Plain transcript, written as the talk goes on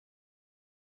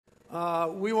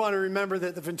We want to remember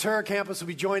that the Ventura campus will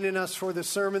be joining us for this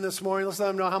sermon this morning. Let's let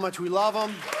them know how much we love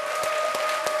them.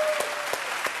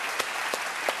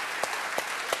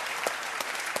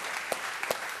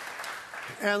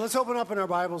 And let's open up in our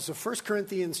Bibles to 1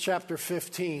 Corinthians chapter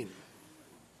 15.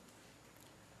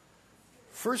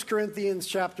 1 Corinthians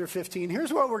chapter 15.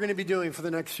 Here's what we're going to be doing for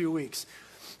the next few weeks.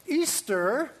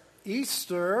 Easter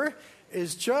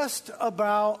is just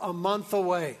about a month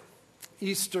away.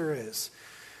 Easter is.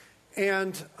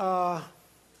 And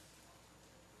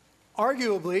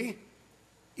arguably,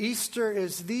 Easter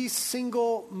is the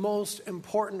single most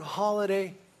important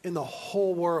holiday in the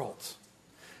whole world.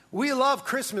 We love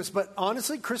Christmas, but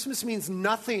honestly, Christmas means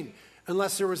nothing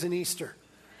unless there was an Easter.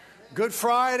 Good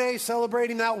Friday,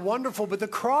 celebrating that, wonderful. But the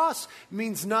cross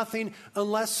means nothing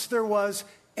unless there was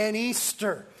an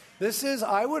Easter. This is,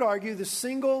 I would argue, the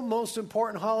single most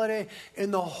important holiday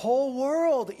in the whole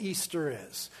world, Easter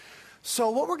is.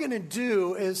 So what we're going to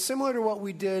do is similar to what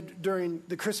we did during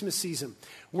the Christmas season.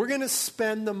 We're going to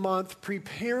spend the month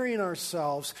preparing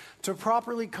ourselves to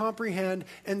properly comprehend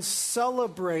and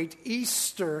celebrate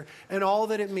Easter and all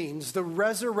that it means, the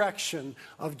resurrection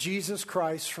of Jesus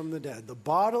Christ from the dead, the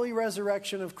bodily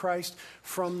resurrection of Christ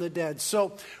from the dead.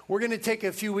 So we're going to take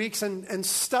a few weeks and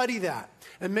study that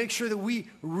and make sure that we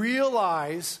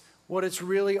realize what it's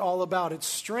really all about. It's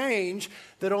strange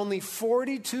that only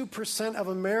 42% of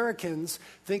Americans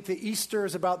think that Easter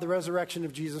is about the resurrection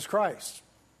of Jesus Christ.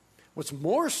 What's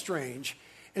more strange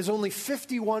is only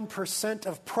 51%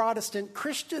 of Protestant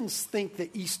Christians think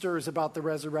that Easter is about the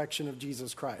resurrection of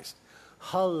Jesus Christ.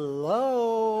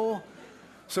 Hello?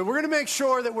 So we're going to make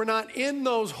sure that we're not in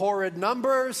those horrid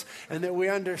numbers and that we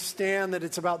understand that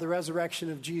it's about the resurrection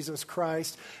of Jesus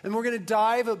Christ. And we're going to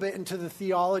dive a bit into the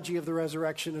theology of the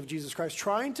resurrection of Jesus Christ,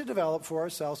 trying to develop for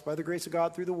ourselves, by the grace of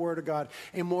God, through the Word of God,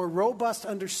 a more robust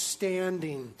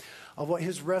understanding of what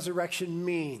his resurrection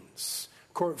means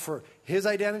for his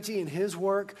identity and his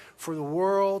work, for the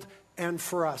world, and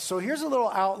for us. So here's a little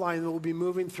outline that we'll be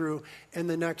moving through in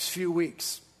the next few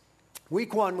weeks.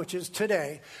 Week 1, which is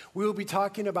today, we will be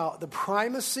talking about the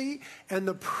primacy and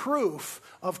the proof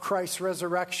of Christ's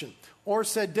resurrection. Or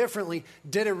said differently,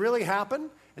 did it really happen?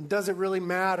 And does it really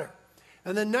matter?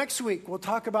 And then next week, we'll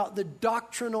talk about the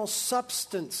doctrinal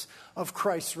substance of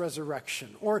Christ's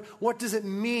resurrection. Or what does it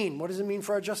mean? What does it mean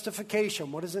for our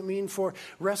justification? What does it mean for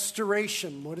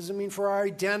restoration? What does it mean for our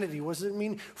identity? What does it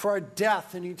mean for our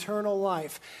death and eternal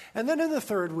life? And then in the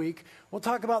third week, we'll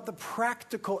talk about the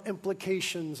practical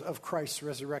implications of Christ's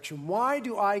resurrection. Why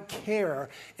do I care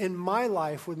in my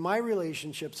life with my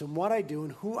relationships and what I do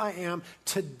and who I am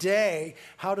today?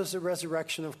 How does the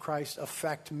resurrection of Christ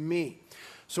affect me?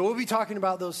 So we'll be talking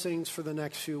about those things for the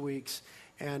next few weeks,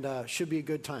 and should be a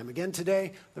good time. Again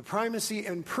today, the primacy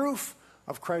and proof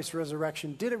of Christ's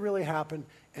resurrection. Did it really happen,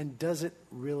 and does it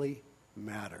really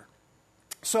matter?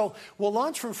 So we'll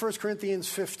launch from 1 Corinthians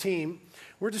 15.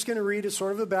 We're just going to read as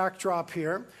sort of a backdrop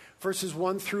here, verses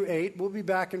 1 through 8. We'll be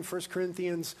back in 1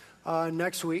 Corinthians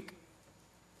next week.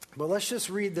 But let's just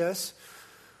read this.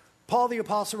 Paul the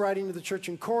apostle, writing to the church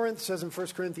in Corinth, says in 1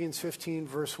 Corinthians 15,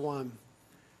 verse 1,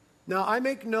 "Now I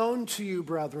make known to you,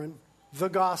 brethren, the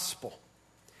gospel,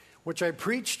 which I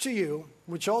preached to you,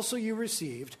 which also you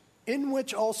received, in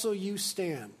which also you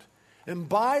stand, and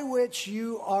by which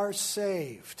you are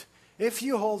saved, if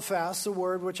you hold fast the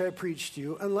word which I preached to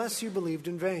you, unless you believed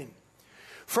in vain.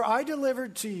 For I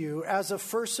delivered to you as of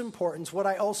first importance what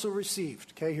I also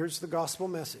received." Okay, here's the gospel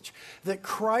message. "That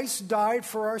Christ died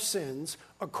for our sins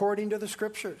according to the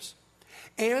scriptures,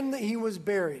 and that he was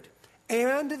buried,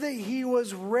 and that he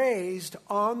was raised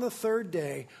on the third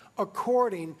day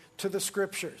according to the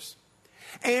scriptures,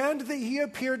 and that he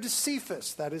appeared to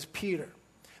Cephas," that is Peter,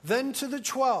 "then to the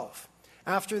 12.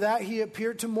 After that he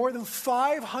appeared to more than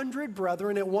 500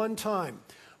 brethren at one time,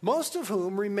 most of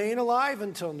whom remain alive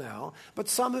until now, but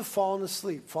some have fallen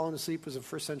asleep." Fallen asleep was a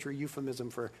first century euphemism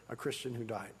for a Christian who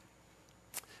died.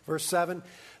 Verse 7,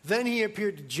 "Then he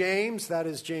appeared to James," that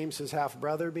is James, his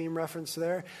half-brother being referenced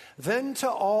there, "then to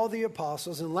all the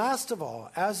apostles, and last of all,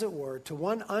 as it were, to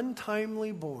one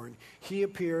untimely born, he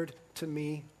appeared to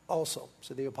me also,"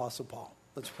 said the apostle Paul.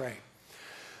 Let's pray.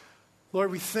 Lord,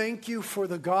 we thank you for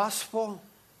the gospel.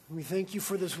 We thank you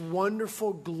for this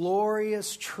wonderful,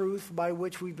 glorious truth by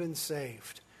which we've been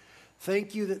saved.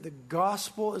 Thank you that the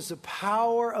gospel is the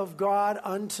power of God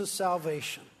unto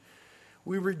salvation.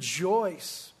 We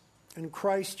rejoice in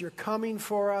Christ. You're coming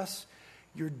for us,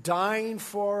 you're dying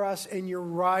for us, and you're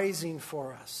rising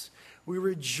for us. We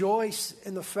rejoice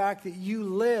in the fact that you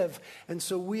live, and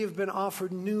so we have been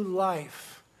offered new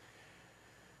life.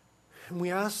 And we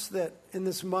ask that in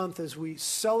this month, as we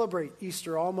celebrate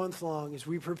Easter all month long, as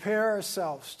we prepare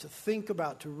ourselves to think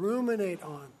about, to ruminate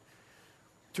on,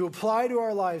 to apply to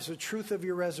our lives the truth of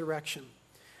your resurrection,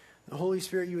 the Holy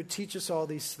Spirit, you would teach us all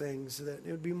these things, that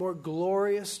it would be more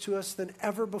glorious to us than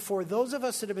ever before. Those of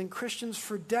us that have been Christians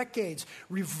for decades,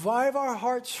 revive our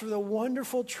hearts for the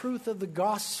wonderful truth of the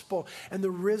gospel and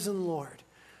the risen Lord.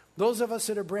 Those of us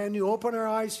that are brand new, open our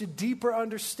eyes to deeper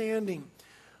understanding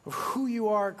of who you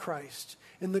are, Christ,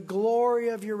 and the glory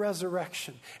of your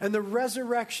resurrection, and the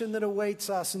resurrection that awaits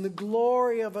us, and the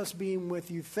glory of us being with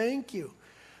you. Thank you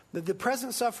that the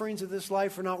present sufferings of this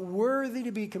life are not worthy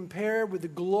to be compared with the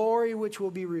glory which will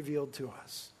be revealed to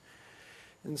us.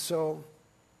 And so,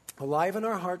 aliven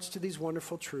our hearts to these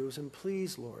wonderful truths, and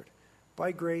please, Lord,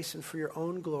 by grace and for your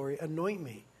own glory, anoint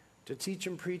me to teach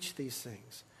and preach these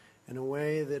things in a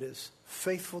way that is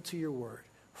faithful to your word,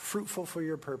 fruitful for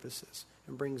your purposes,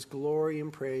 and brings glory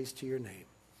and praise to your name.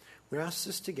 We ask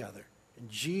this together in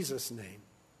Jesus' name.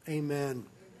 Amen.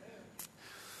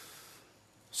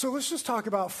 So let's just talk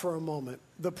about for a moment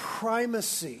the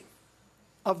primacy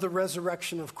of the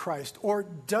resurrection of Christ. Or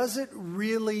does it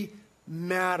really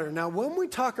matter? Now, when we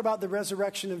talk about the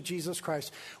resurrection of Jesus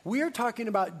Christ, we are talking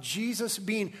about Jesus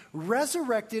being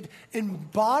resurrected in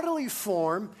bodily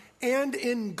form and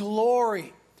in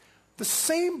glory. The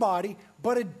same body,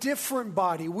 but a different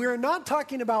body. We are not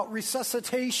talking about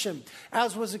resuscitation,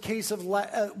 as was the case of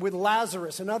with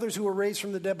Lazarus and others who were raised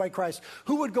from the dead by Christ,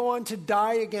 who would go on to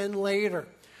die again later.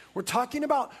 We're talking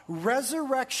about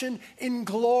resurrection in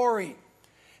glory.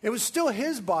 It was still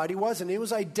his body, wasn't it? It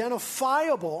was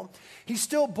identifiable. He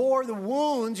still bore the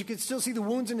wounds. You could still see the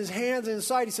wounds in his hands and his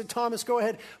side. He said, Thomas, go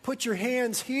ahead, put your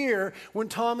hands here, when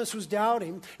Thomas was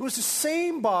doubting. It was the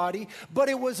same body, but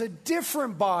it was a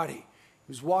different body.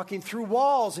 He was walking through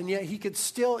walls, and yet he could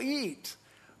still eat.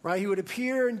 Right? He would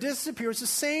appear and disappear. It's the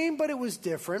same, but it was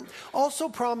different. Also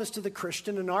promised to the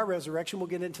Christian in our resurrection. We'll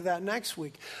get into that next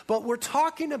week. But we're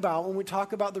talking about, when we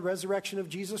talk about the resurrection of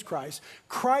Jesus Christ,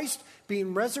 Christ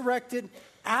being resurrected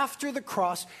after the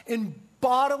cross in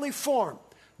bodily form.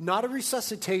 Not a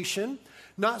resuscitation,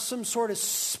 not some sort of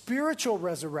spiritual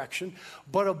resurrection,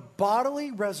 but a bodily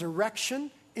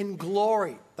resurrection in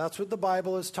glory. That's what the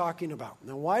Bible is talking about.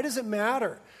 Now, why does it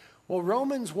matter? Well,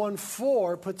 Romans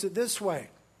 1:4 puts it this way.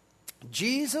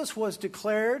 Jesus was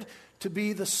declared to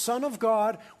be the Son of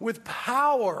God with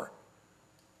power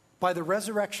by the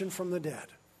resurrection from the dead.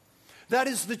 That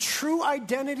is the true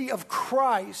identity of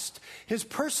Christ. His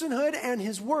personhood and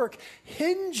his work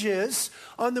hinges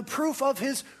on the proof of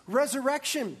his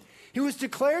resurrection. He was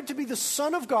declared to be the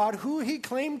Son of God, who he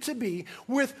claimed to be,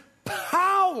 with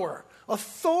power,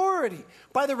 authority,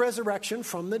 by the resurrection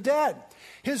from the dead.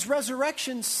 His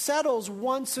resurrection settles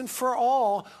once and for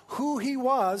all who he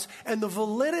was and the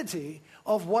validity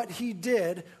of what he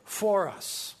did for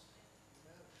us.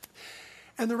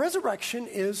 And the resurrection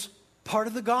is part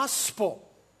of the gospel,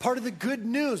 part of the good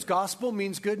news. Gospel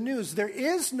means good news. There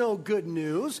is no good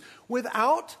news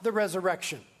without the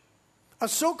resurrection. A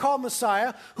so-called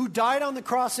Messiah who died on the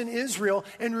cross in Israel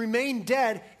and remained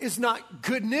dead is not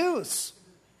good news.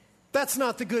 That's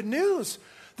not the good news.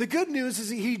 The good news is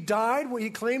that he died what he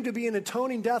claimed to be an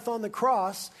atoning death on the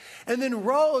cross, and then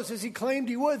rose as he claimed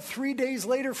he would 3 days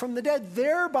later from the dead,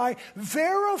 thereby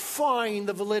verifying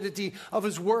the validity of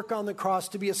his work on the cross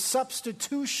to be a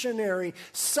substitutionary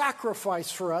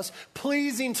sacrifice for us,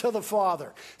 pleasing to the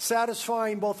Father,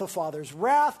 satisfying both the Father's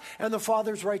wrath and the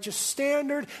Father's righteous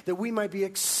standard, that we might be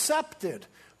accepted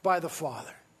by the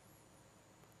Father.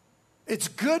 It's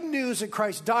good news that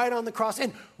Christ died on the cross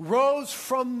and rose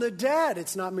from the dead.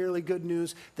 It's not merely good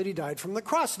news that he died from the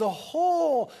cross. The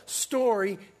whole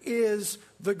story is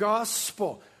the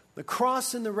gospel. The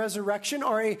cross and the resurrection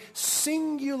are a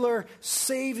singular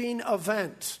saving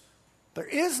event. There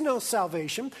is no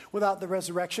salvation without the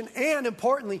resurrection, and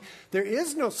importantly, there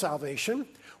is no salvation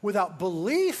without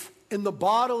belief in the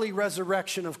bodily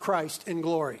resurrection of Christ in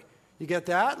glory. You get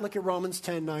that? Look at Romans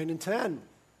 10:9 and 10.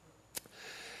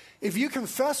 If you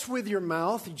confess with your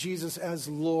mouth Jesus as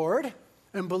Lord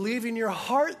and believe in your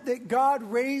heart that God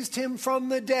raised him from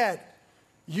the dead,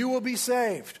 you will be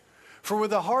saved. For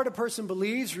with the heart a person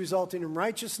believes, resulting in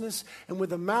righteousness, and with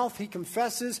the mouth he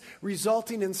confesses,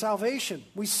 resulting in salvation.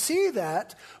 We see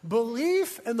that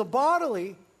belief in the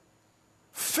bodily,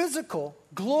 physical,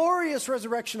 glorious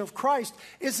resurrection of Christ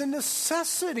is a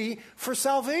necessity for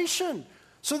salvation.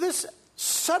 So this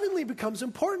suddenly becomes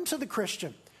important to the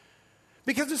Christian,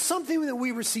 because it's something that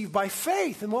we receive by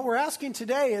faith. And what we're asking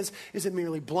today is it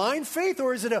merely blind faith,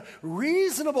 or is it a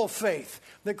reasonable faith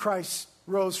that Christ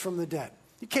rose from the dead?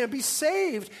 You can't be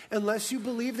saved unless you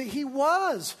believe that he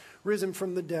was risen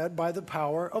from the dead by the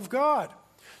power of God.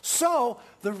 So,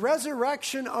 the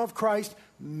resurrection of Christ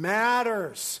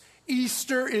matters.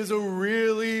 Easter is a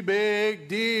really big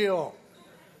deal.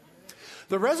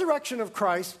 The resurrection of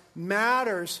Christ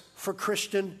matters for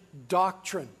Christian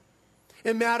doctrine.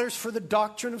 It matters for the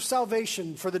doctrine of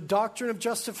salvation, for the doctrine of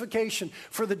justification,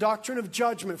 for the doctrine of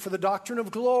judgment, for the doctrine of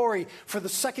glory, for the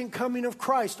second coming of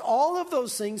Christ. All of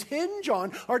those things hinge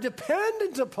on, are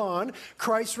dependent upon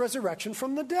Christ's resurrection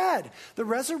from the dead. The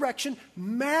resurrection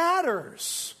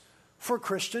matters for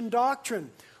Christian doctrine.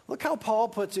 Look how Paul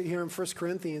puts it here in 1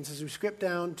 Corinthians as we skip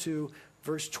down to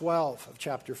verse 12 of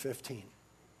chapter 15.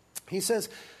 He says,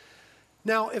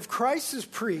 "Now if Christ is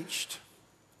preached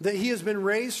that he has been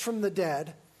raised from the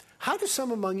dead, how do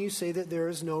some among you say that there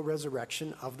is no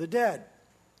resurrection of the dead?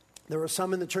 There were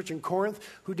some in the church in Corinth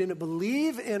who didn't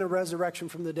believe in a resurrection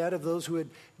from the dead of those who had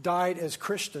died as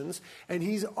Christians." And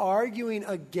he's arguing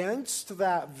against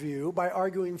that view by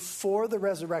arguing for the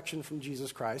resurrection from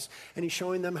Jesus Christ. And he's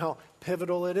showing them how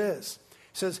pivotal it is.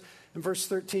 He says in verse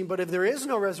 13, "But if there is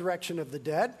no resurrection of the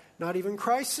dead, not even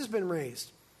Christ has been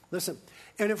raised." Listen,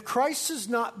 "And if Christ has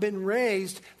not been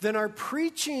raised, then our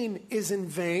preaching is in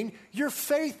vain. Your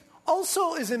faith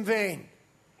also is in vain."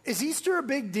 Is Easter a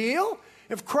big deal?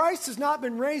 If Christ has not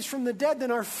been raised from the dead,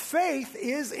 then our faith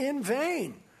is in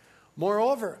vain.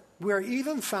 Moreover, we are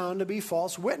even found to be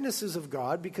false witnesses of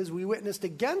God, because we witnessed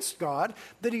against God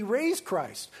that he raised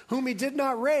Christ, whom he did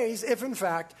not raise, if in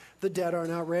fact the dead are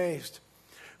not raised.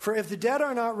 For if the dead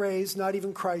are not raised, not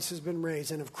even Christ has been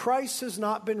raised. And if Christ has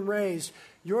not been raised,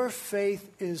 your faith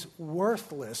is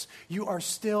worthless. You are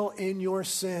still in your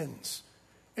sins.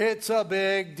 It's a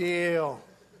big deal.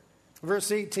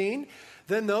 Verse 18,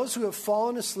 "Then those who have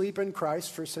fallen asleep in Christ,"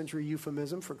 first century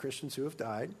euphemism for Christians who have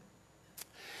died,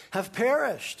 "have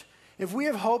perished. If we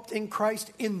have hoped in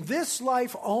Christ in this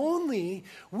life only,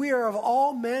 we are of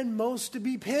all men most to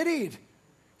be pitied."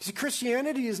 See,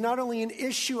 Christianity is not only an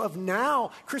issue of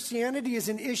now, Christianity is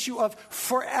an issue of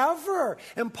forever.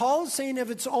 And Paul is saying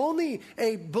if it's only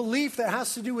a belief that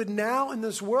has to do with now in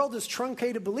this world, this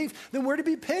truncated belief, then we're to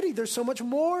be pitied. There's so much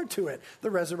more to it. The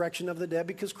resurrection of the dead,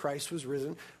 because Christ was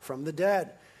risen from the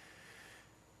dead.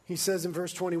 He says in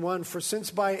verse 21, "For since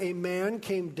by a man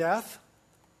came death,"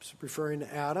 referring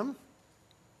to Adam,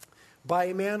 "by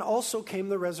a man also came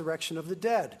the resurrection of the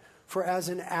dead. For as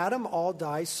in Adam all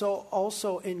die, so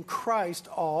also in Christ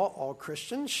all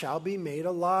Christians shall be made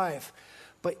alive.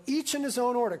 But each in his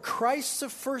own order. Christ the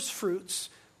first fruits,"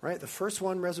 right? The first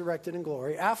one resurrected in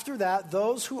glory. "After that,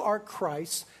 those who are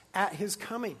Christ's at his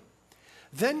coming.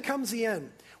 Then comes the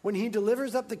end, when he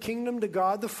delivers up the kingdom to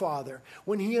God the Father,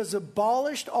 when he has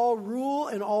abolished all rule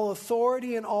and all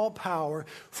authority and all power,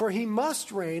 for he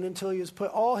must reign until he has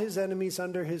put all his enemies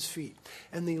under his feet.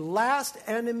 And the last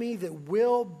enemy that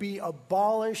will be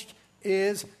abolished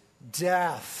is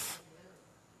death."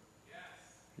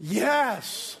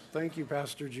 Yes. Thank you,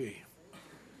 Pastor G.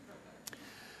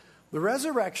 The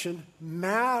resurrection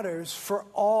matters for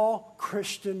all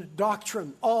Christian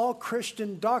doctrine. All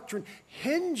Christian doctrine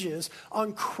hinges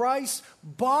on Christ's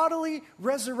bodily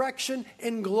resurrection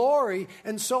in glory,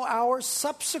 and so our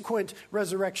subsequent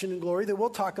resurrection in glory that we'll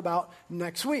talk about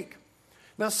next week.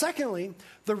 Now, secondly,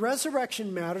 the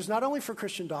resurrection matters not only for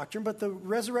Christian doctrine, but the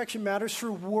resurrection matters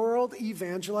for world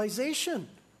evangelization.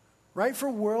 Right? For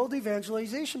world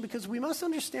evangelization, because we must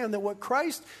understand that what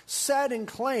Christ said and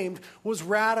claimed was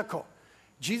radical.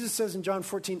 Jesus says in John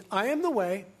 14, "I am the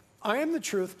way, I am the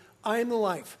truth, I am the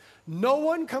life. No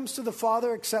one comes to the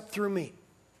Father except through me."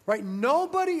 Right?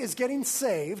 Nobody is getting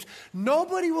saved.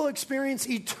 Nobody will experience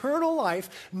eternal life.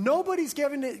 Nobody's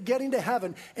getting to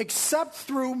heaven except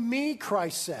through me,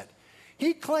 Christ said.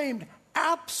 He claimed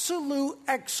absolute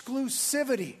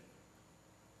exclusivity.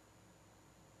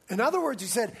 In other words, he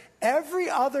said, every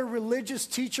other religious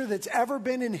teacher that's ever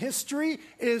been in history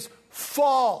is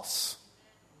false.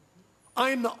 I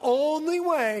am the only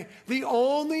way, the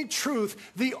only truth,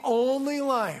 the only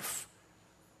life.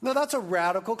 Now, that's a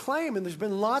radical claim, and there's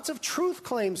been lots of truth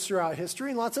claims throughout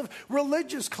history, and lots of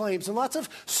religious claims, and lots of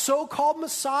so-called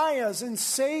messiahs and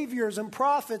saviors and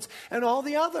prophets and all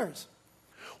the others.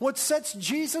 What sets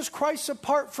Jesus Christ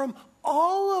apart from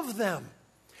all of them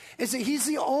is that he's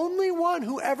the only one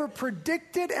who ever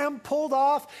predicted and pulled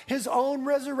off his own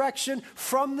resurrection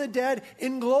from the dead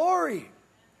in glory.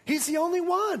 He's the only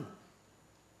one.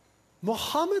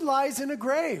 Muhammad lies in a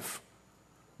grave.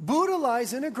 Buddha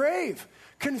lies in a grave.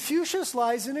 Confucius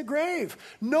lies in a grave.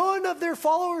 None of their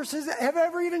followers have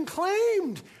ever even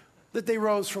claimed that they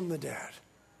rose from the dead.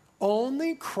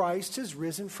 Only Christ has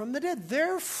risen from the dead.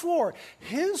 Therefore,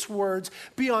 his words,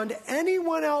 beyond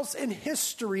anyone else in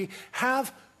history,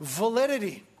 have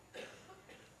validity.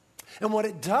 And what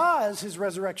it does, his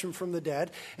resurrection from the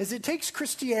dead, is it takes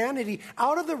Christianity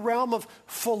out of the realm of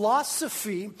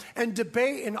philosophy and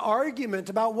debate and argument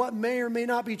about what may or may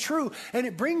not be true, and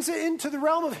it brings it into the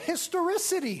realm of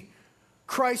historicity.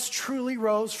 Christ truly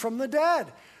rose from the dead.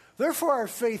 Therefore, our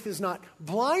faith is not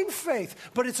blind faith,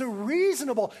 but it's a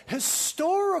reasonable,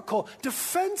 historical,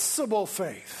 defensible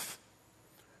faith.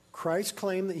 Christ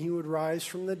claimed that he would rise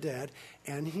from the dead,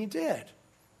 and he did.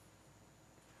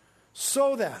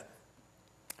 So that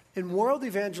in world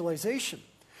evangelization,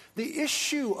 the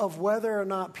issue of whether or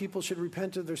not people should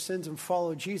repent of their sins and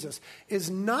follow Jesus is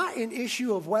not an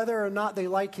issue of whether or not they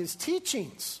like his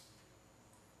teachings.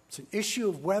 It's an issue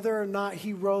of whether or not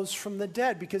he rose from the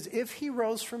dead. Because if he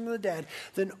rose from the dead,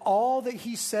 then all that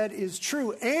he said is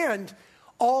true. And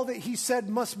all that he said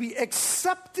must be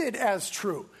accepted as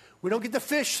true. We don't get to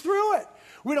fish through it.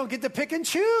 We don't get to pick and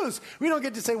choose. We don't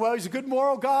get to say, well, he's a good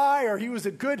moral guy, or he was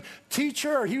a good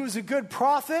teacher, or he was a good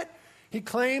prophet. He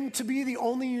claimed to be the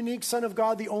only unique Son of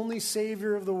God, the only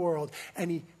Savior of the world. And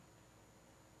he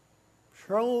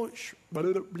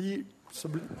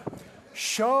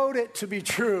showed it to be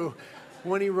true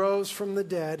when he rose from the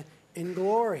dead in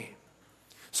glory.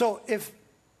 So if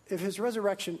his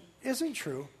resurrection isn't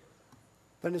true,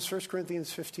 then as 1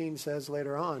 Corinthians 15 says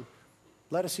later on,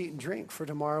 let us eat and drink, for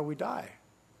tomorrow we die.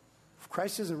 If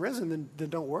Christ isn't risen, then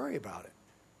don't worry about it.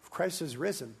 If Christ is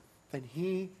risen, then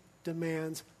he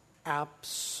demands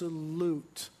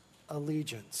absolute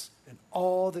allegiance. And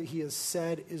all that he has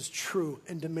said is true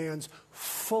and demands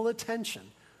full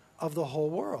attention of the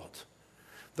whole world.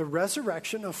 The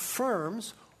resurrection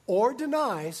affirms or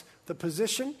denies the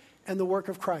position and the work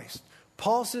of Christ.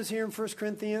 Paul says here in 1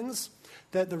 Corinthians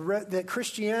that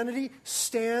Christianity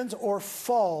stands or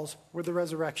falls with the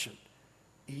resurrection.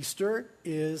 Easter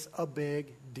is a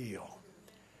big deal.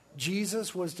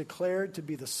 Jesus was declared to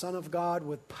be the Son of God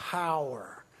with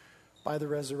power by the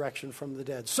resurrection from the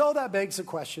dead. So that begs the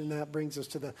question, that brings us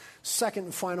to the second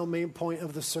and final main point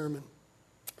of the sermon.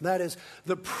 That is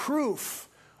the proof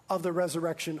of the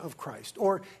resurrection of Christ.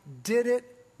 Or did it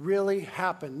really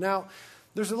happen? Now,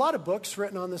 there's a lot of books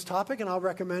written on this topic, and I'll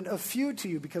recommend a few to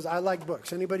you because I like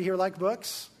books. Anybody here like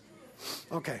books?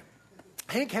 Okay.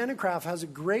 Hank Hanegraaff has a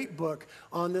great book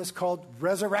on this called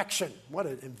Resurrection. What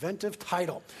an inventive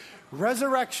title.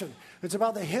 Resurrection. It's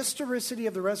about the historicity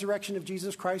of the resurrection of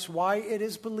Jesus Christ, why it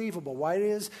is believable, why it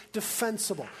is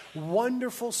defensible.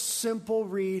 Wonderful, simple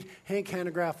read. Hank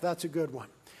Hanegraaff, that's a good one.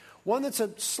 One that's a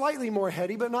slightly more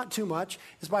heady, but not too much,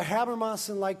 is by Habermas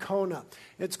and Licona.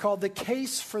 It's called The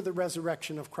Case for the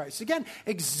Resurrection of Christ. Again,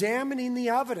 examining the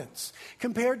evidence.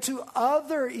 Compared to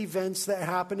other events that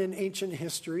happened in ancient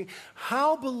history,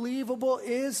 how believable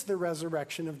is the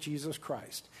resurrection of Jesus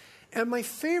Christ? And my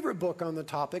favorite book on the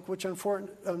topic, which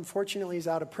unfortunately is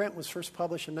out of print, was first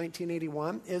published in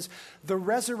 1981, is The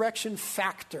Resurrection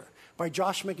Factor by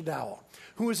Josh McDowell,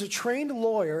 who is a trained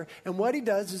lawyer, and what he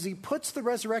does is he puts the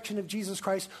resurrection of Jesus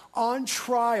Christ on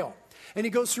trial. And he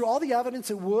goes through all the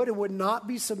evidence it would and would not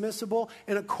be submissible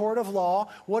in a court of law,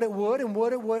 what it would and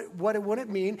what it wouldn't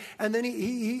mean, and then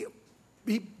he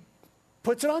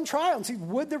puts it on trial and sees,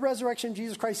 would the resurrection of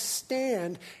Jesus Christ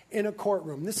stand in a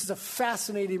courtroom? This is a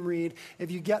fascinating read.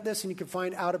 If you get this, and you can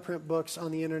find out-of-print books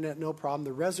on the internet, no problem.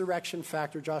 The Resurrection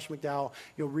Factor, Josh McDowell,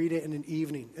 you'll read it in an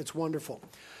evening. It's wonderful.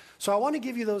 So I want to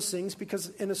give you those things because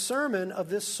in a sermon of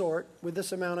this sort, with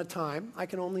this amount of time, I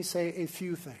can only say a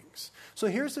few things. So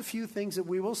here's a few things that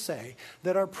we will say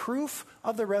that are proof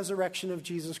of the resurrection of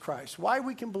Jesus Christ, why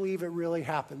we can believe it really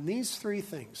happened. These three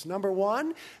things. Number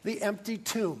one, the empty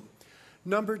tomb.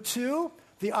 Number two,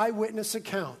 the eyewitness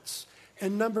accounts.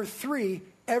 And number three,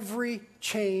 every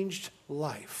changed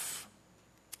life.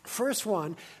 First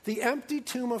one, the empty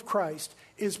tomb of Christ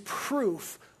is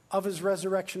proof of his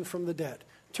resurrection from the dead.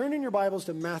 Turn in your Bibles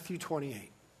to Matthew 28.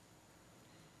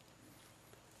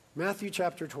 Matthew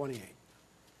chapter 28.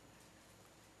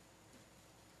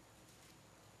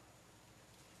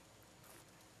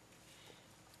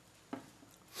 I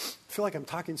feel like I'm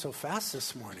talking so fast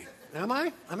this morning. Am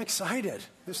I? I'm excited.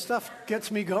 This stuff gets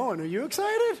me going. Are you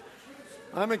excited?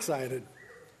 I'm excited.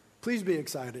 Please be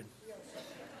excited.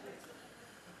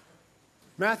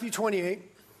 Matthew 28.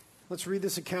 Let's read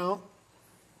this account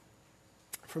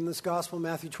from this gospel,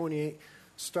 Matthew 28,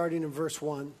 starting in verse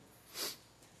 1.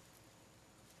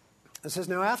 It says,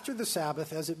 "Now after the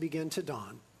Sabbath, as it began to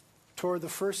dawn, toward the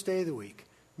first day of the week,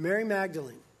 Mary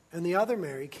Magdalene and the other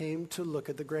Mary came to look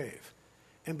at the grave.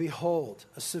 And behold,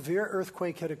 a severe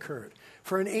earthquake had occurred.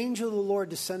 For an angel of the Lord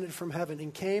descended from heaven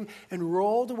and came and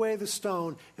rolled away the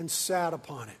stone and sat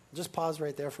upon it. Just pause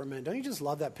right there for a minute. Don't you just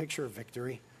love that picture of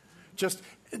victory? Just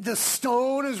the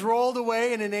stone is rolled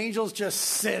away and an angel's just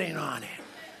sitting on it.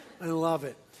 I love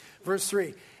it. Verse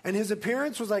 3. And his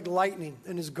appearance was like lightning,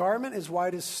 and his garment as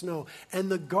white as snow.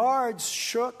 And the guards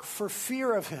shook for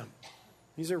fear of him.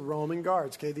 These are Roman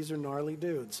guards, okay? These are gnarly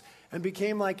dudes. And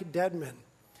became like dead men.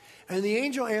 And the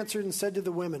angel answered and said to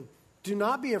the women, do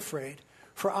not be afraid,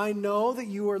 for I know that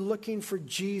you are looking for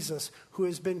Jesus who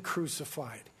has been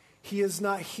crucified. He is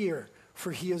not here,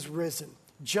 for he is risen,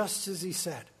 just as he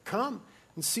said. Come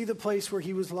and see the place where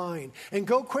he was lying. And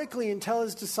go quickly and tell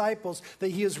his disciples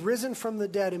that he is risen from the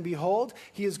dead. And behold,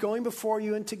 he is going before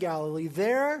you into Galilee.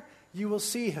 There you will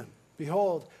see him.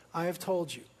 Behold, I have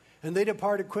told you. And they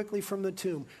departed quickly from the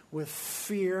tomb with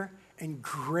fear and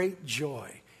great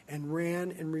joy, and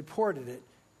ran and reported it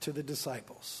to the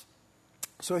disciples.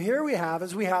 So here we have,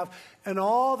 as we have in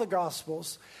all the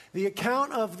Gospels, the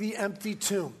account of the empty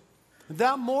tomb.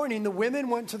 That morning, the women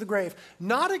went to the grave,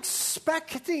 not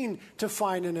expecting to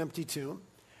find an empty tomb,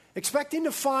 expecting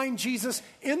to find Jesus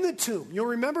in the tomb. You'll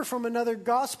remember from another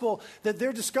gospel that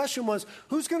their discussion was,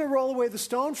 who's going to roll away the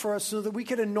stone for us so that we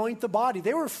could anoint the body?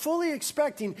 They were fully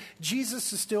expecting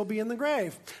Jesus to still be in the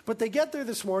grave. But they get there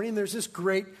this morning, there's this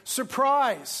great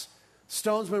surprise.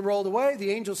 Stone's been rolled away,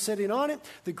 the angel's sitting on it,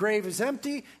 the grave is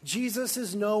empty, Jesus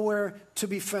is nowhere to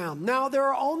be found. Now, there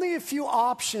are only a few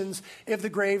options if the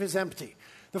grave is empty.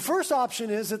 The first option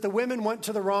is that the women went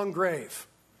to the wrong grave.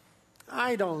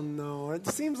 I don't know. It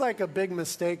seems like a big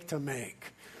mistake to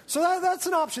make. So that's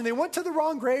an option. They went to the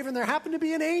wrong grave, and there happened to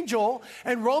be an angel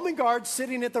and Roman guards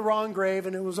sitting at the wrong grave,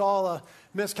 and it was all a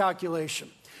miscalculation.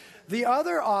 The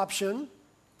other option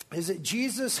is that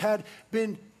Jesus had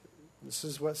been, this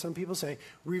is what some people say,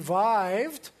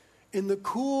 revived in the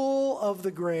cool of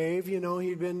the grave. You know,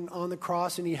 he'd been on the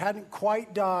cross, and he hadn't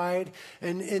quite died,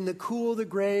 and in the cool of the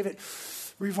grave, it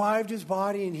revived his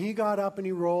body, and he got up and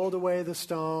he rolled away the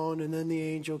stone, and then the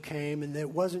angel came, and it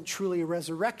wasn't truly a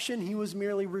resurrection. He was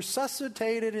merely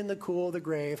resuscitated in the cool of the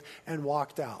grave and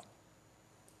walked out.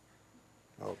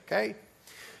 Okay.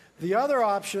 The other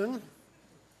option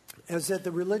is that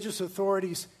the religious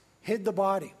authorities hid the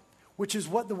body, which is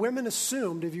what the women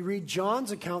assumed. If you read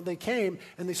John's account, they came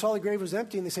and they saw the grave was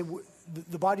empty, and they said,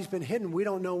 the body's been hidden. We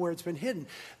don't know where it's been hidden.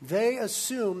 They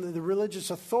assumed that the religious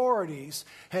authorities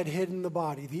had hidden the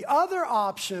body. The other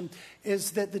option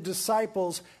is that the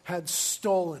disciples had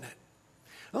stolen it.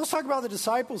 Now let's talk about the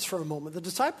disciples for a moment. The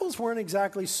disciples weren't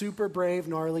exactly super brave,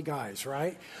 gnarly guys,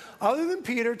 right? Other than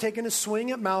Peter taking a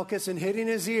swing at Malchus and hitting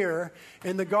his ear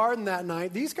in the garden that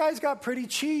night, these guys got pretty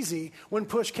cheesy when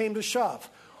push came to shove.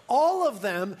 All of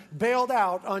them bailed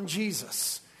out on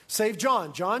Jesus. Save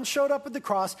John. John showed up at the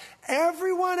cross.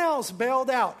 Everyone else bailed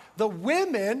out. The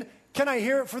women, can I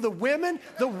hear it for the women?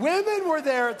 The women were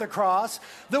there at the cross.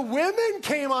 The women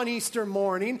came on Easter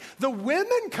morning. The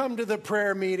women come to the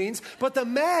prayer meetings. But the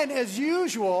men, as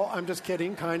usual, I'm just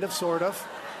kidding, kind of, sort of,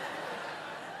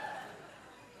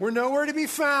 were nowhere to be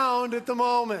found at the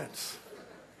moment.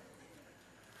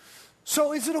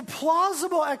 So is it a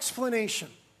plausible explanation,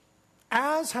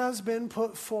 as has been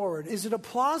put forward? Is it a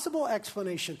plausible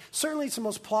explanation? Certainly it's the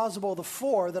most plausible of the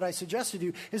four that I suggested to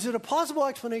you. Is it a plausible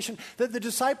explanation that the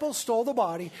disciples stole the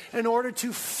body in order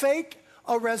to fake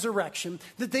a resurrection,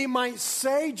 that they might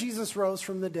say Jesus rose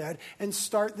from the dead and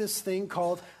start this thing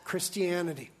called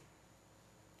Christianity?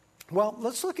 Well,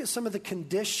 let's look at some of the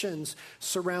conditions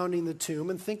surrounding the tomb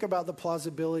and think about the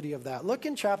plausibility of that. Look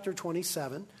in chapter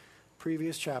 27,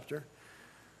 previous chapter.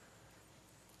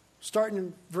 Starting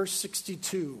in verse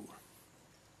 62.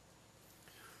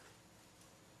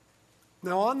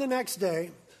 Now on the next day,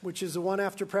 which is the one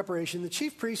after preparation, the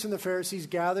chief priests and the Pharisees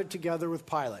gathered together with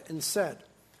Pilate and said,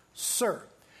 Sir,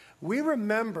 we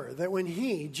remember that when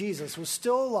he, Jesus, was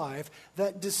still alive,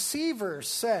 that deceiver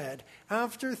said,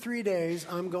 after 3 days,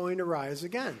 I'm going to rise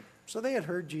again. So they had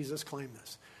heard Jesus claim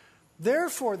this.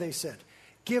 Therefore, they said,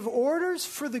 give orders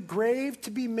for the grave to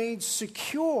be made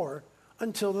secure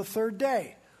until the third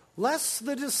day, lest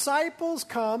the disciples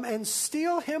come and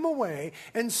steal him away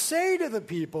and say to the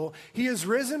people, he is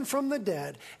risen from the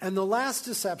dead, and the last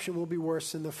deception will be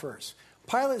worse than the first.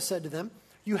 Pilate said to them,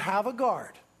 you have a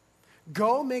guard.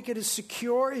 Go make it as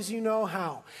secure as you know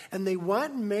how. And they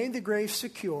went and made the grave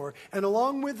secure, and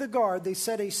along with the guard, they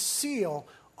set a seal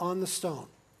on the stone.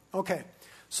 Okay,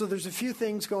 so there's a few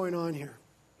things going on here.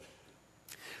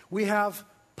 We have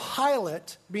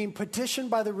Pilate being petitioned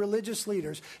by the religious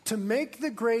leaders to make the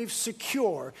grave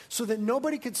secure so that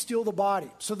nobody could steal the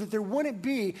body, so that there wouldn't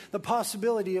be the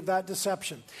possibility of that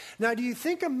deception. Now, do you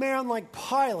think a man like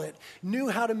Pilate knew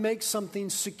how to make something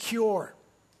secure?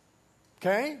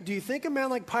 Okay? Do you think a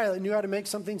man like Pilate knew how to make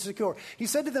something secure? He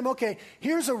said to them, okay,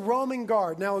 here's a Roman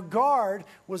guard. Now, a guard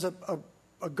was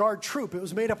a guard troop. It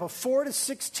was made up of 4 to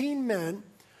 16 men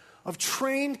of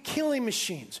trained killing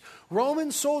machines.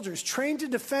 Roman soldiers trained to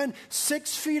defend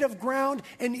 6 feet of ground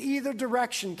in either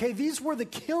direction. Okay, these were the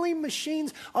killing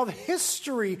machines of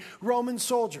history, Roman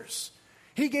soldiers.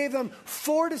 He gave them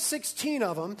 4 to 16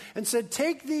 of them and said,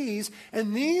 take these,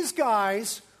 and these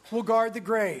guys will guard the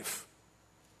grave.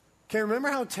 Okay, remember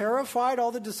how terrified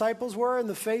all the disciples were in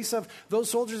the face of those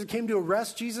soldiers that came to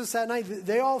arrest Jesus that night?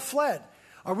 They all fled.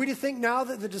 Are we to think now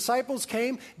that the disciples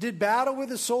came, did battle with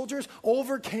the soldiers,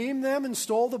 overcame them, and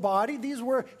stole the body? These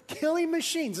were killing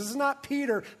machines. This is not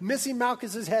Peter missing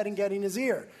Malchus's head and getting his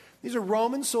ear. These are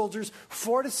Roman soldiers,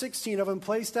 4 to 16 of them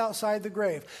placed outside the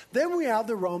grave. Then we have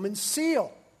the Roman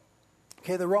seal.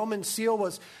 Okay, the Roman seal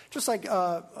was just like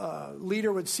a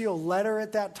leader would seal a letter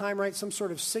at that time, right? Some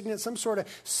sort of signet, some sort of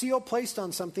seal placed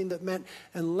on something that meant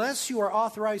unless you are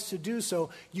authorized to do so,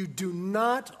 you do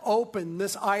not open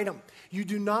this item. You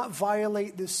do not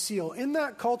violate this seal. In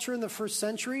that culture in the first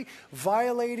century,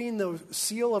 violating the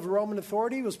seal of Roman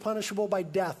authority was punishable by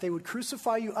death. They would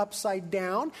crucify you upside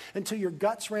down until your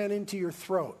guts ran into your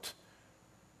throat.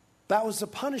 That was the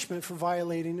punishment for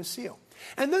violating a seal.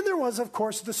 And then there was, of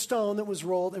course, the stone that was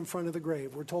rolled in front of the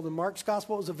grave. We're told in Mark's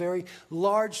gospel it was a very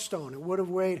large stone. It would have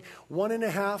weighed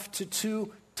 1.5 to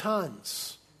 2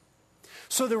 tons.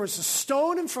 So there was a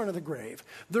stone in front of the grave.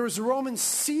 There was a Roman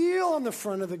seal on the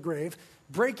front of the grave,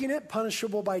 breaking it,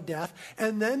 punishable by death.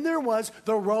 And then there was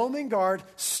the Roman guard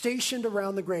stationed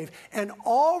around the grave. And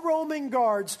all Roman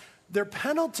guards, their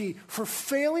penalty for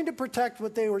failing to protect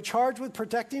what they were charged with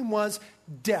protecting was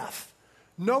death.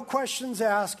 No questions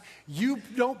asked. You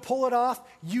don't pull it off,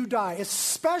 you die,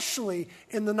 especially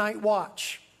in the night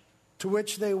watch to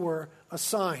which they were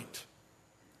assigned.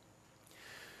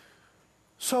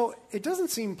 So it doesn't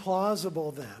seem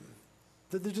plausible then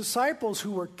that the disciples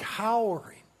who were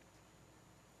cowering,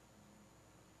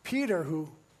 Peter, who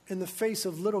in the face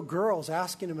of little girls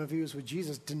asking him if he was with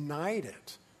Jesus, denied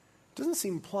it. It doesn't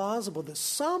seem plausible that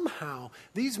somehow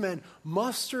these men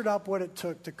mustered up what it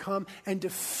took to come and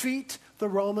defeat the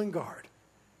Roman guard,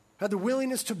 had the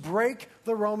willingness to break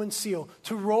the Roman seal,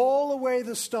 to roll away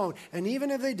the stone. And even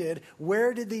if they did,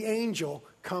 where did the angel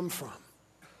come from?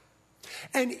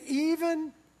 And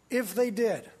even if they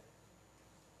did,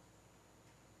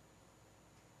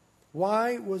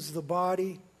 why was the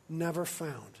body never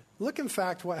found? Look, in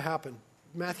fact, what happened.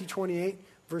 Matthew 28,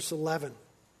 verse 11.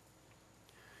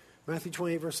 Matthew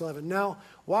 28, verse 11. Now,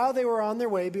 while they were on their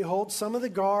way, behold, some of the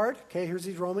guard, okay, here's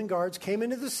these Roman guards, came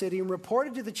into the city and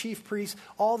reported to the chief priests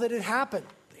all that had happened.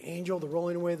 The angel, the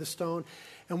rolling away of the stone.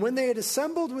 And when they had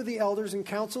assembled with the elders and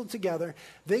counseled together,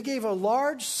 they gave a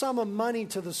large sum of money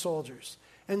to the soldiers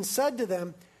and said to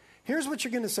them, here's what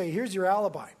you're going to say. Here's your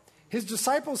alibi. His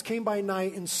disciples came by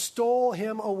night and stole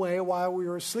him away while we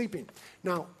were sleeping.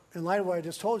 Now, in light of what I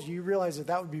just told you, you realize that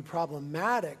that would be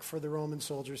problematic for the Roman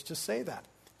soldiers to say that.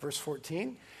 Verse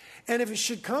 14, and if it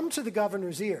should come to the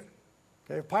governor's ear,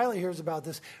 okay, if Pilate hears about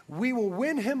this, we will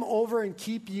win him over and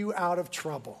keep you out of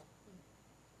trouble.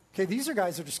 Okay, these are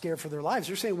guys that are scared for their lives.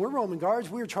 They're saying, we're Roman guards.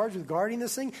 We are charged with guarding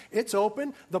this thing. It's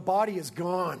open. The body is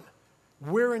gone.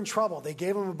 We're in trouble. They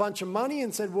gave him a bunch of money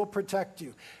and said, we'll protect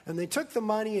you. And they took the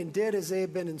money and did as they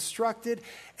had been instructed.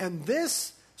 And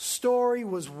this story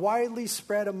was widely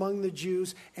spread among the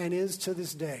Jews and is to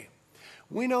this day.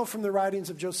 We know from the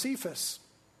writings of Josephus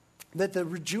that the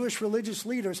Jewish religious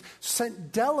leaders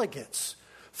sent delegates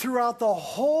throughout the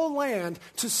whole land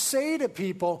to say to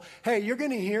people, hey, you're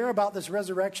going to hear about this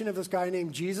resurrection of this guy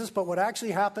named Jesus, but what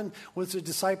actually happened was the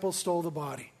disciples stole the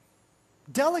body.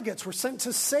 Delegates were sent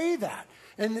to say that.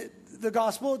 And the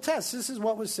gospel attests, this is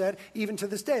what was said even to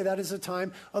this day. That is the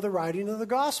time of the writing of the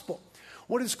gospel.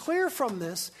 What is clear from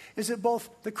this is that both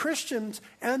the Christians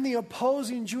and the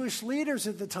opposing Jewish leaders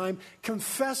at the time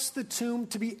confessed the tomb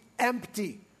to be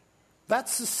empty.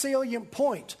 That's the salient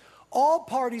point. All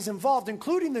parties involved,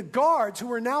 including the guards who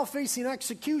were now facing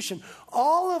execution,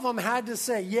 all of them had to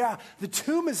say, yeah, the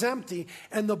tomb is empty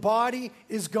and the body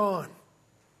is gone.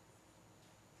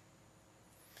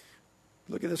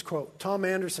 Look at this quote. Tom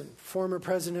Anderson, former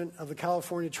president of the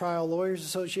California Trial Lawyers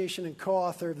Association and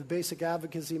co-author of the Basic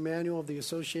Advocacy Manual of the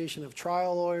Association of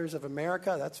Trial Lawyers of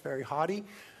America, that's very haughty,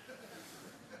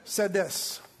 said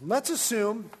this, let's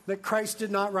assume that Christ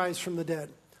did not rise from the dead.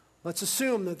 Let's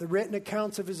assume that the written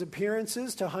accounts of his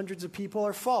appearances to hundreds of people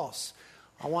are false.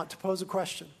 I want to pose a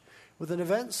question. With an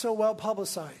event so well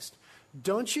publicized,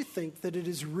 don't you think that it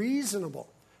is reasonable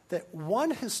that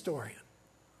one historian,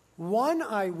 one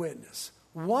eyewitness,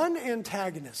 one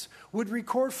antagonist would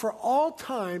record for all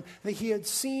time that he had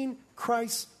seen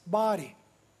Christ's body?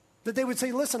 That they would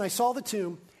say, listen, I saw the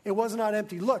tomb. It was not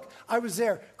empty. Look, I was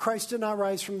there. Christ did not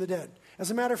rise from the dead.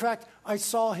 As a matter of fact, I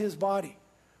saw his body.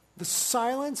 The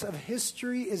silence of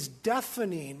history is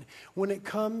deafening when it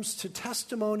comes to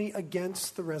testimony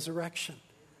against the resurrection.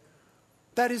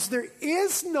 That is, there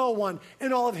is no one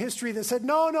in all of history that said,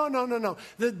 no.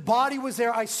 The body was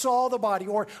there, I saw the body,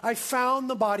 or I found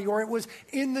the body, or it was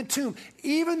in the tomb.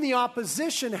 Even the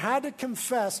opposition had to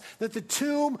confess that the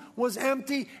tomb was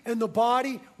empty and the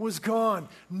body was gone.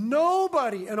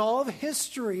 Nobody in all of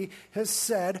history has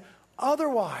said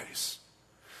otherwise.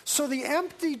 So the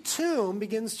empty tomb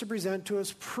begins to present to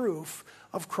us proof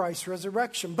of Christ's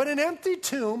resurrection. But an empty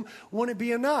tomb wouldn't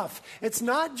be enough. It's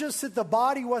not just that the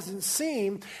body wasn't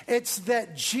seen, it's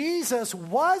that Jesus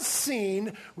was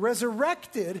seen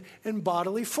resurrected in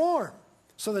bodily form.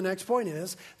 So the next point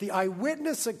is, the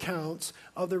eyewitness accounts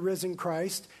of the risen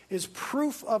Christ is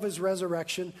proof of his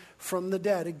resurrection from the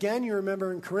dead. Again, you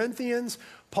remember in Corinthians,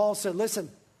 Paul said,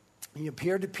 listen, he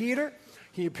appeared to Peter,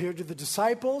 he appeared to the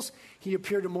disciples. He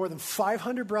appeared to more than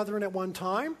 500 brethren at one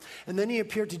time. And then he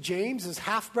appeared to James, his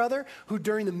half-brother, who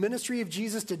during the ministry of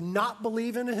Jesus did not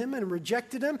believe in him and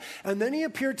rejected him. And then he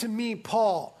appeared to me,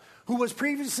 Paul, who was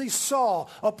previously Saul,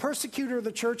 a persecutor of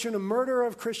the church and a murderer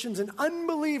of Christians, an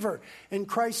unbeliever in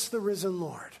Christ the risen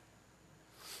Lord.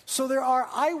 So there are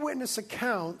eyewitness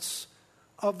accounts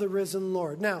of the risen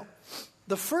Lord. Now,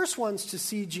 the first ones to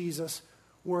see Jesus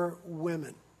were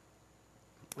women.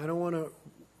 I don't want to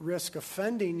risk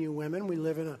offending you women. We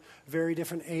live in a very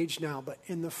different age now. But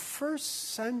in the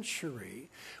first century,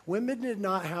 women did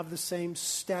not have the same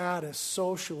status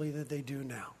socially that they do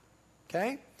now.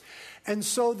 Okay? And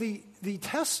so the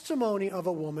testimony of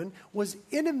a woman was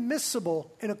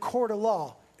inadmissible in a court of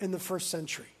law in the first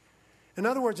century. In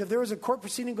other words, if there was a court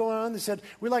proceeding going on that said,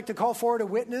 we'd like to call forward a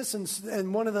witness,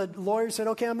 and one of the lawyers said,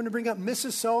 okay, I'm going to bring up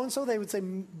Mrs. So-and-so, they would say,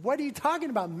 what are you talking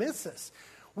about, Mrs.?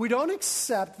 We don't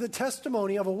accept the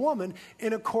testimony of a woman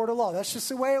in a court of law. That's just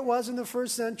the way it was in the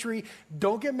first century.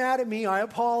 Don't get mad at me. I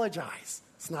apologize.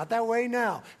 It's not that way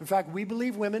now. In fact, we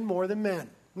believe women more than men.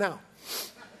 Now,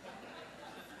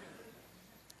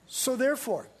 so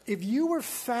therefore, if you were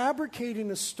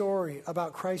fabricating a story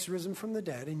about Christ risen from the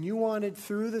dead, and you wanted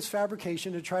through this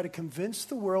fabrication to try to convince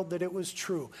the world that it was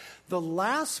true, the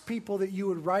last people that you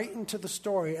would write into the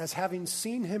story as having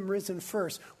seen him risen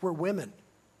first were women.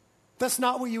 That's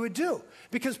not what you would do,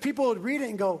 because people would read it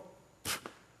and go,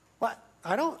 what?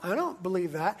 I don't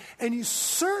believe that. And you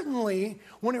certainly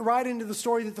wouldn't write into the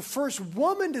story that the first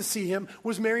woman to see him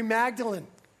was Mary Magdalene,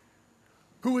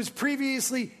 who was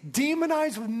previously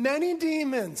demonized with many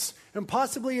demons, and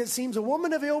possibly, it seems, a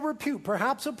woman of ill repute,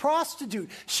 perhaps a prostitute.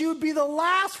 She would be the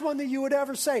last one that you would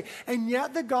ever say. And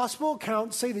yet the gospel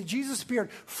accounts say that Jesus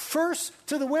appeared first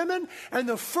to the women, and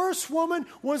the first woman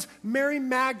was Mary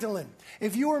Magdalene.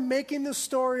 If you were making this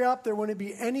story up, there wouldn't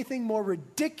be anything more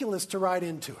ridiculous to write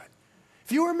into it.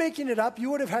 If you were making it up, you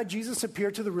would have had Jesus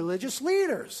appear to the religious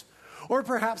leaders, or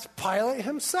perhaps Pilate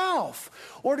himself,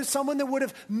 or to someone that would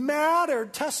have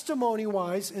mattered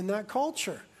testimony-wise in that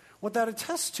culture. What that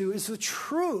attests to is the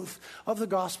truth of the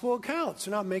gospel accounts.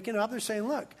 They're not making it up. They're saying,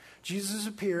 look, Jesus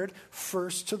appeared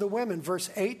first to the women.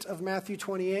 Verse 8 of Matthew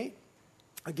 28,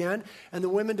 again, and the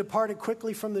women departed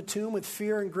quickly from the tomb with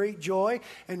fear and great joy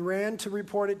and ran to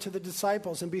report it to the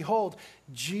disciples. And behold,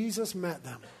 Jesus met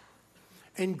them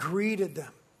and greeted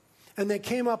them. And they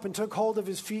came up and took hold of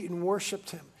his feet and worshiped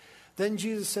him. Then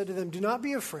Jesus said to them, do not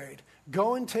be afraid.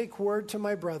 Go and take word to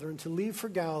my brethren to leave for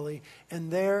Galilee, and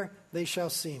there they shall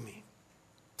see me.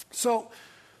 So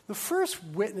the first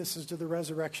witnesses to the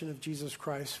resurrection of Jesus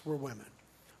Christ were women.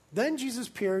 Then Jesus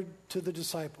appeared to the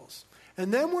disciples.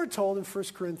 And then we're told in 1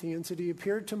 Corinthians that he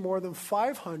appeared to more than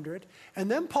 500. And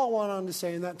then Paul went on to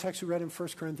say in that text we read in 1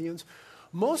 Corinthians,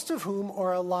 most of whom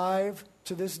are alive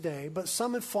to this day, but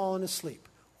some have fallen asleep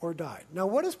or died. Now,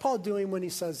 what is Paul doing when he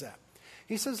says that?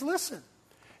 He says, listen,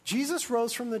 Jesus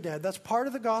rose from the dead. That's part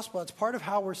of the gospel. That's part of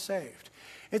how we're saved.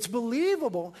 It's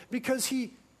believable because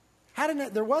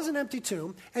there was an empty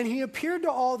tomb, and he appeared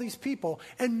to all these people,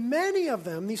 and many of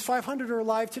them, these 500, are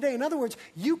alive today. In other words,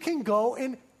 you can go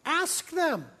and ask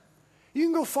them. You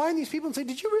can go find these people and say,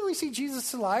 did you really see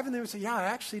Jesus alive? And they would say, yeah, I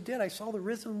actually did. I saw the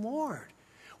risen Lord.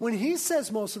 When he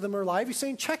says most of them are alive, he's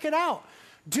saying, check it out.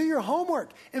 Do your homework.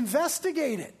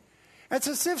 Investigate it. It's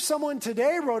as if someone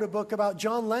today wrote a book about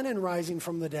John Lennon rising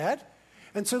from the dead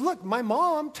and said, look, my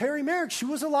mom, Terry Merrick, she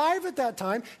was alive at that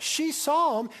time. She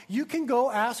saw him. You can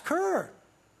go ask her.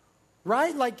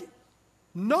 Right? Like,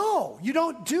 no, you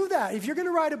don't do that. If you're going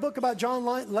to write a book about John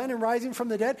Lennon rising from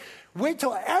the dead, wait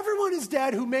till everyone is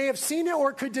dead who may have seen it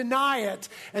or could deny it,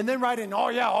 and then write in, oh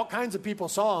yeah, all kinds of people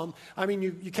saw him. I mean,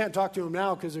 you can't talk to them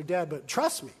now because they're dead, but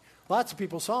trust me, lots of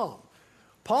people saw him.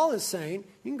 Paul is saying,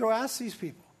 you can go ask these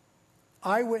people.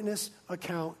 Eyewitness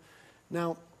account.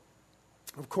 Now,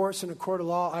 of course, in a court of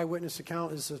law, eyewitness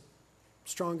account is the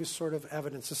strongest sort of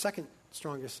evidence, the second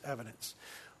strongest evidence,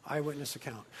 eyewitness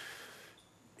account.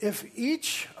 If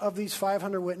each of these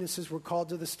 500 witnesses were called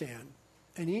to the stand,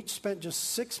 and each spent just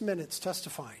 6 minutes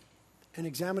testifying, in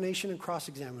examination and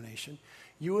cross-examination,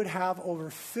 you would have over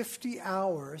 50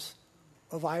 hours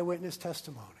of eyewitness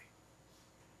testimony.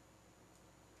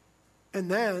 And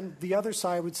then the other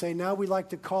side would say, now we'd like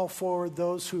to call forward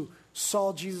those who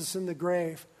saw Jesus in the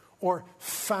grave, or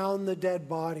found the dead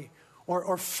body,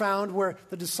 or found where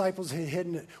the disciples had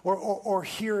hidden it, or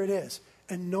here it is.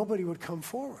 And nobody would come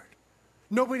forward.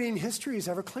 Nobody in history has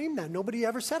ever claimed that. Nobody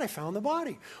ever said, I found the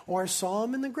body, or I saw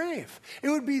him in the grave. It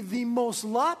would be the most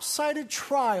lopsided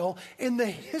trial in the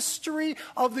history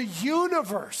of the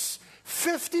universe.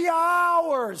 50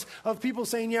 hours of people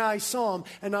saying, yeah, I saw him,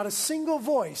 and not a single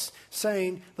voice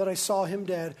saying that I saw him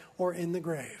dead or in the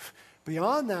grave.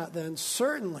 Beyond that, then,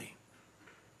 certainly,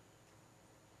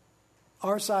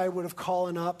 our side would have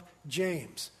called up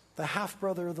James, the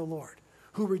half-brother of the Lord,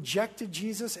 who rejected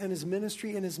Jesus and his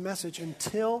ministry and his message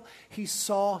until he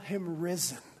saw him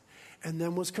risen, and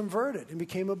then was converted and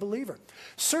became a believer.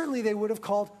 Certainly they would have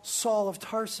called Saul of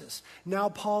Tarsus, now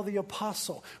Paul the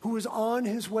Apostle, who was on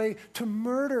his way to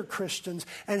murder Christians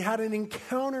and had an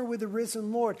encounter with the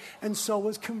risen Lord, and so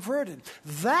was converted.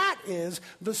 That is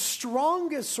the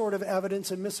strongest sort of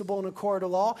evidence admissible in a court of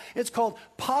law. It's called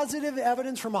positive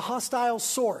evidence from a hostile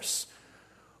source,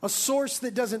 a source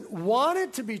that doesn't want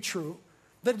it to be true,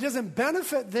 that it doesn't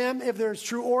benefit them if there's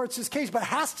true, or it's his case, but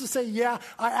has to say, yeah,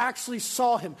 I actually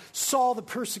saw him, Saul the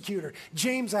persecutor,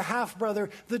 James a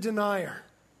half-brother, the denier.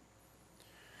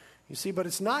 You see, but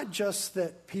it's not just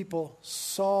that people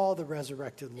saw the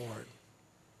resurrected Lord.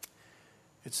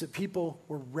 It's that people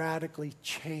were radically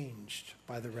changed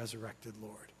by the resurrected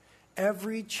Lord.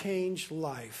 Every changed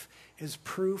life is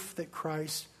proof that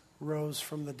Christ rose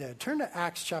from the dead. Turn to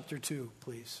Acts chapter 2,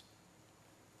 please.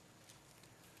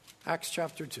 Acts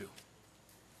chapter 2.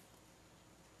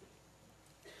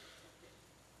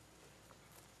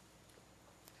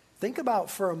 Think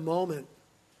about for a moment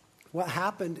what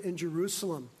happened in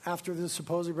Jerusalem after the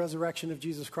supposed resurrection of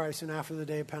Jesus Christ and after the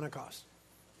day of Pentecost.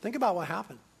 Think about what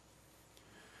happened.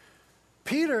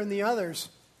 Peter and the others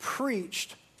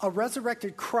preached a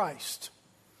resurrected Christ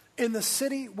in the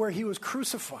city where he was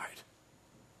crucified.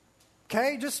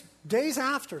 Okay, just days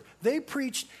after, they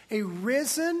preached a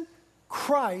risen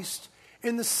Christ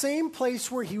in the same place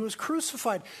where he was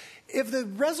crucified. If the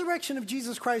resurrection of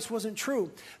Jesus Christ wasn't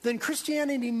true, then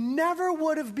Christianity never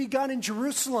would have begun in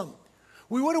Jerusalem.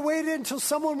 We would have waited until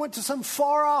someone went to some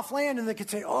far-off land and they could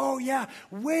say, oh yeah,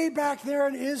 way back there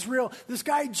in Israel, this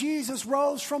guy Jesus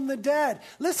rose from the dead.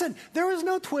 Listen, there was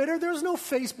no Twitter, there was no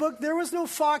Facebook, there was no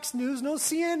Fox News, no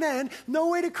CNN, no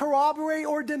way to corroborate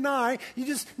or deny. You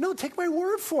just, no, take my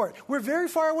word for it. We're very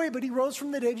far away, but he rose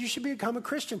from the dead. You should become a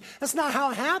Christian. That's not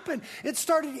how it happened. It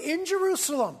started in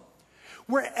Jerusalem,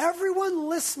 where everyone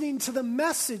listening to the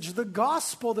message, the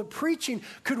gospel, the preaching,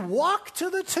 could walk to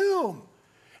the tomb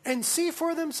and see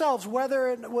for themselves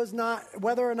whether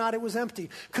or not it was empty,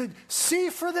 could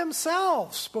see for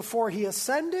themselves before he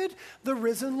ascended the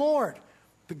risen Lord.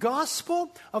 The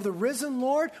gospel of the risen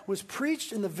Lord was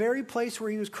preached in the very place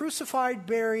where he was crucified,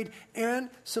 buried,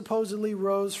 and supposedly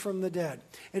rose from the dead.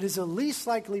 It is the least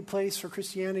likely place for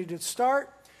Christianity to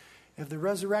start if the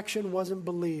resurrection wasn't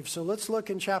believed. So let's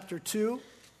look in chapter 2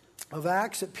 of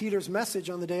Acts at Peter's message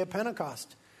on the day of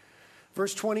Pentecost.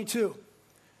 Verse 22.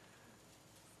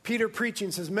 Peter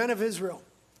preaching says, men of Israel,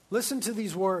 listen to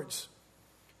these words.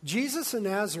 Jesus the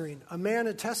Nazarene, a man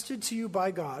attested to you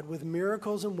by God with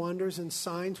miracles and wonders and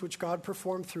signs which God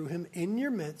performed through him in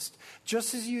your midst,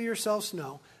 just as you yourselves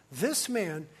know, this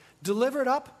man, delivered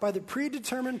up by the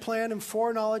predetermined plan and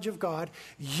foreknowledge of God,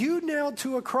 you nailed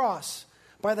to a cross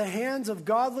by the hands of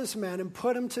godless men and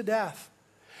put him to death.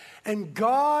 And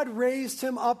God raised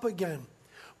him up again,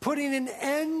 putting an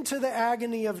end to the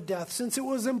agony of death, since it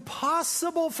was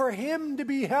impossible for him to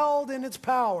be held in its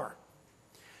power.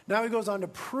 Now he goes on to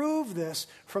prove this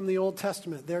from the Old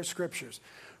Testament, their scriptures.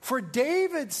 For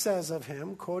David says of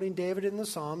him, quoting David in the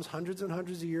Psalms hundreds and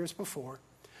hundreds of years before,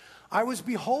 I was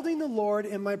beholding the Lord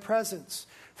in my presence,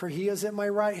 for he is at my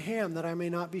right hand, that I may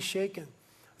not be shaken.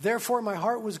 Therefore my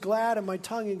heart was glad and my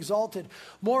tongue exalted.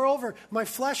 Moreover, my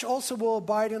flesh also will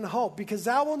abide in hope, because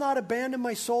thou wilt not abandon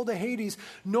my soul to Hades,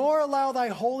 nor allow thy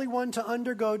Holy One to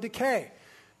undergo decay.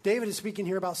 David is speaking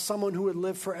here about someone who would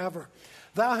live forever.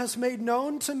 Thou hast made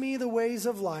known to me the ways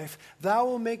of life. Thou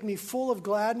wilt make me full of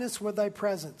gladness with thy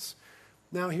presence.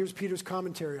 Now here's Peter's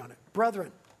commentary on it.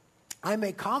 Brethren, I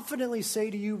may confidently say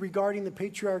to you regarding the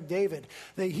patriarch David,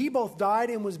 that he both died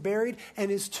and was buried, and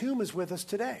his tomb is with us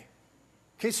today.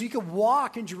 Okay, so you could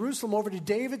walk in Jerusalem over to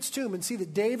David's tomb and see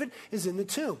that David is in the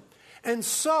tomb. And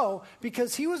so,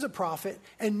 because he was a prophet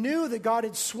and knew that God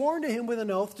had sworn to him with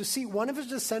an oath to seat one of his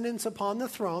descendants upon the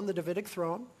throne, the Davidic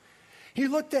throne, he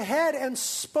looked ahead and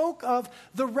spoke of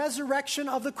the resurrection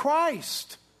of the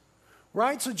Christ.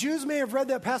 Right? So Jews may have read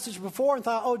that passage before and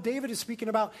thought, oh, David is speaking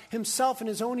about himself and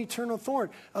his own eternal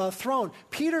throne.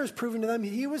 Peter is proving to them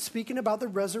he was speaking about the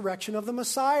resurrection of the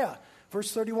Messiah. Verse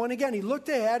 31 again, he looked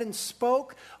ahead and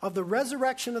spoke of the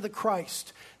resurrection of the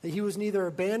Christ, that he was neither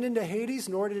abandoned to Hades,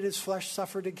 nor did his flesh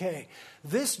suffer decay.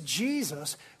 This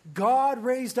Jesus God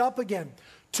raised up again,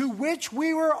 to which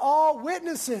we were all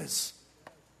witnesses.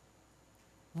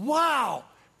 Wow!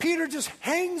 Peter just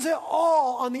hangs it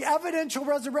all on the evidential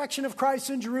resurrection of Christ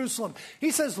in Jerusalem.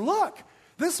 He says, look,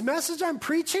 this message I'm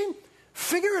preaching,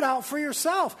 figure it out for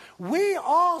yourself. We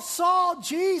all saw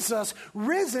Jesus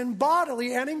risen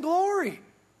bodily and in glory.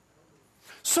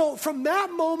 So from that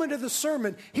moment of the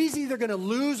sermon, he's either going to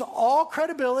lose all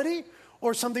credibility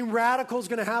or something radical is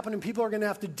going to happen and people are going to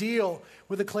have to deal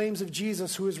with the claims of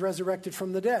Jesus who is resurrected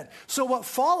from the dead. So what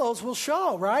follows will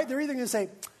show, right? They're either going to say,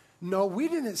 no, we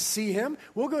didn't see him.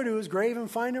 We'll go to his grave and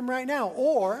find him right now.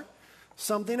 Or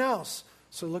something else.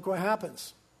 So look what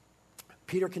happens.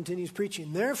 Peter continues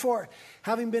preaching. Therefore,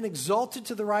 having been exalted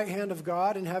to the right hand of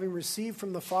God and having received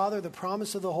from the Father the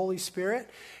promise of the Holy Spirit,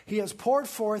 he has poured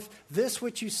forth this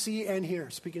which you see and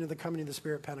hear. Speaking of the coming of the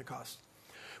Spirit, Pentecost.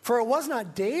 For it was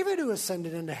not David who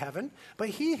ascended into heaven, but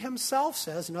he himself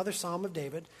says, another psalm of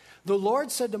David, the Lord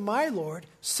said to my Lord,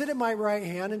 sit at my right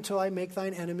hand until I make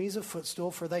thine enemies a footstool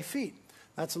for thy feet.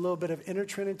 That's a little bit of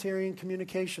intertrinitarian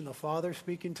communication, the Father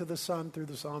speaking to the Son through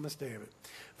the psalmist David.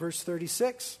 Verse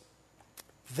 36,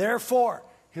 therefore,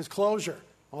 his closure.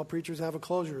 All preachers have a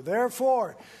closure.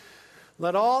 Therefore,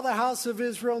 let all the house of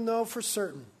Israel know for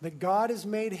certain that God has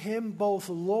made him both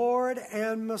Lord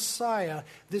and Messiah,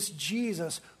 this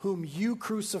Jesus whom you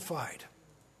crucified.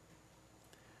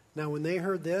 Now, when they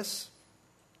heard this,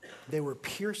 they were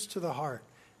pierced to the heart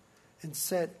and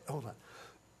said, hold on.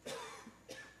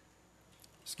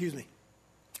 Excuse me.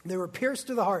 They were pierced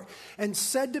to the heart and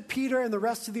said to Peter and the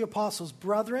rest of the apostles,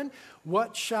 brethren,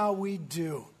 what shall we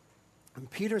do? And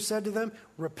Peter said to them,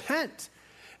 repent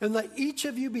and let each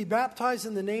of you be baptized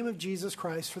in the name of Jesus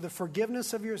Christ for the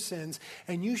forgiveness of your sins,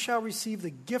 and you shall receive the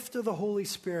gift of the Holy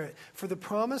Spirit. For the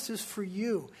promise is for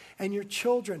you and your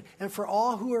children and for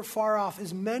all who are far off,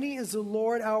 as many as the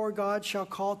Lord our God shall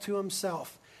call to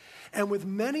himself. And with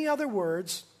many other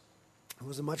words, it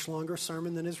was a much longer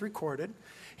sermon than is recorded,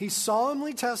 he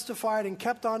solemnly testified and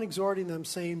kept on exhorting them,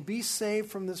 saying, be saved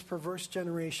from this perverse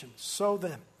generation. So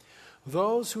then,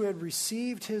 those who had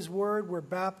received his word were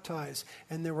baptized,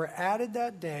 and there were added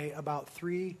that day about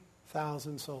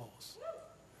 3,000 souls.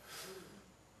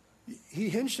 He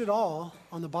hinged it all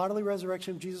on the bodily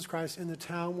resurrection of Jesus Christ in the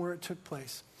town where it took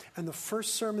place. And the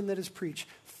first sermon that is preached,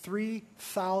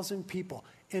 3,000 people.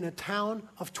 In a town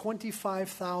of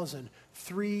 25,000,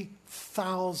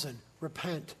 3,000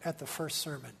 repent at the first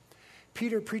sermon.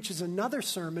 Peter preaches another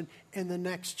sermon in the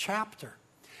next chapter.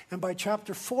 And by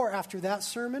chapter 4, after that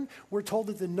sermon, we're told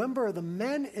that the number of the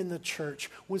men in the church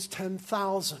was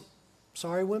 10,000.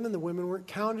 Sorry, women, the women weren't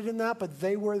counted in that, but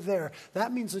they were there.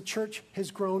 That means the church has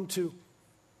grown to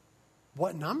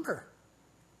what number?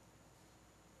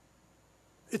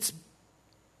 It's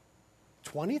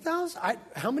 20,000?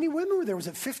 How many women were there? Was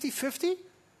it 50-50?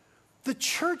 The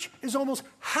church is almost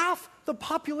half the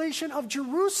population of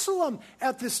Jerusalem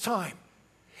at this time.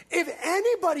 If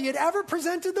anybody had ever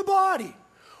presented the body,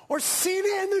 or seen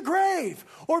it in the grave,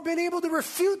 or been able to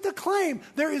refute the claim,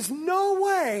 there is no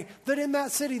way that in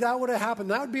that city that would have happened.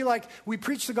 That would be like we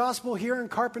preached the gospel here in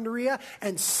Carpinteria,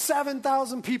 and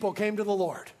 7,000 people came to the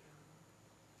Lord.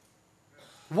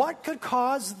 What could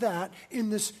cause that in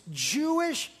this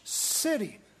Jewish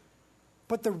city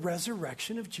but the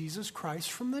resurrection of Jesus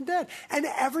Christ from the dead? And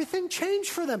everything changed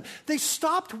for them. They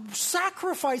stopped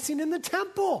sacrificing in the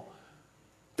temple.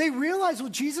 They realize,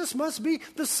 well, Jesus must be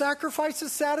the sacrifice that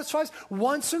satisfies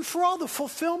once and for all, the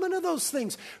fulfillment of those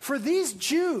things. For these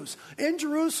Jews in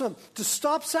Jerusalem to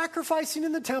stop sacrificing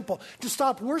in the temple, to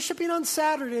stop worshiping on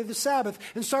Saturday, the Sabbath,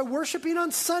 and start worshiping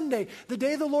on Sunday, the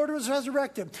day the Lord was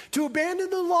resurrected, to abandon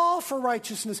the law for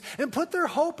righteousness and put their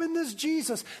hope in this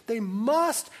Jesus, they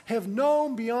must have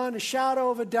known beyond a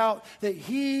shadow of a doubt that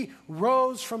he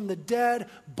rose from the dead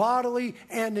bodily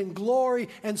and in glory,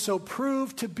 and so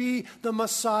proved to be the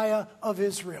Messiah of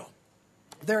Israel.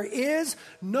 There is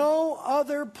no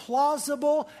other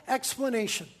plausible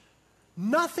explanation.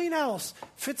 Nothing else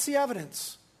fits the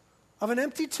evidence of an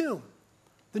empty tomb,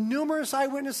 the numerous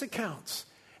eyewitness accounts,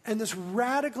 and this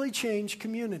radically changed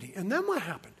community. And then what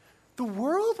happened? The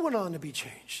world went on to be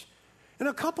changed. In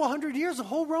a couple hundred years, the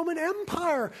whole Roman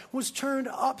Empire was turned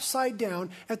upside down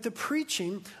at the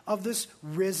preaching of this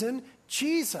risen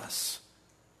Jesus.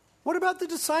 What about the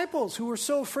disciples who were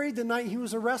so afraid the night he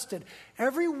was arrested?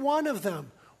 Every one of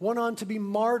them went on to be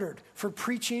martyred for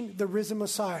preaching the risen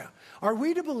Messiah. Are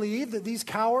we to believe that these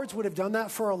cowards would have done that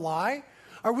for a lie?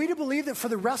 Are we to believe that for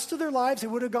the rest of their lives they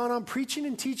would have gone on preaching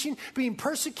and teaching, being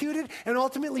persecuted, and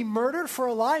ultimately murdered for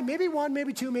a lie? Maybe one,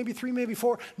 maybe two, maybe three, maybe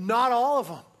four. Not all of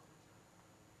them.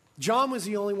 John was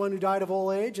the only one who died of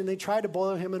old age, and they tried to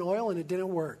boil him in oil, and it didn't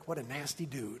work. What a nasty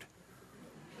dude.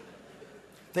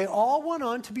 They all went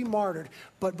on to be martyred,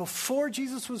 but before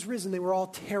Jesus was risen, they were all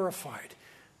terrified.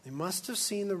 They must have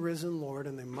seen the risen Lord,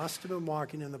 and they must have been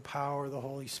walking in the power of the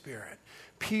Holy Spirit.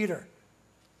 Peter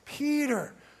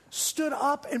stood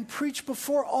up and preached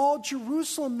before all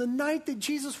Jerusalem the night that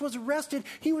Jesus was arrested.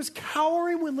 He was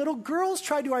cowering when little girls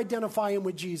tried to identify him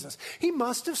with Jesus. He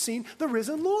must have seen the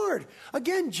risen Lord.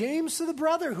 Again, James to the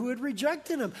brother who had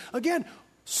rejected him. Again,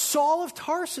 Saul of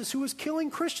Tarsus, who was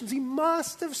killing Christians. He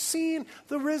must have seen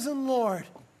the risen Lord.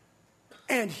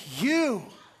 And you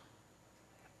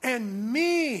and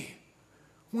me,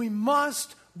 we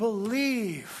must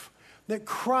believe that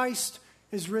Christ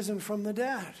is risen from the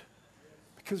dead.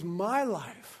 Because my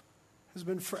life has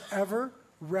been forever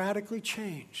radically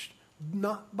changed.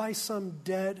 Not by some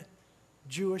dead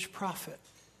Jewish prophet,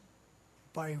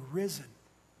 by a risen,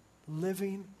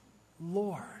 living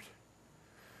Lord.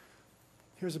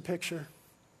 Here's a picture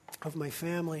of my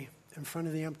family in front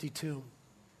of the empty tomb.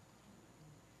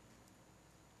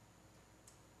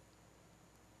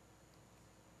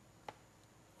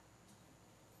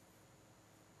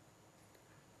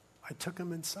 I took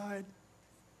him inside.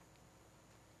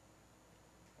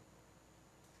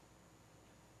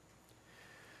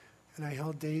 And I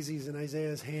held Daisy's and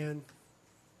Isaiah's hand.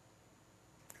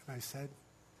 And I said,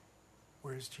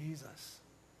 "Where's Jesus?"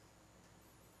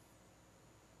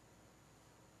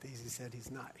 Daisy said,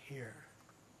 "He's not here."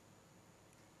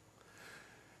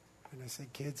 And I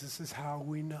said, "Kids, this is how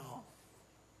we know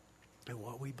and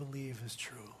what we believe is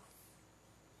true.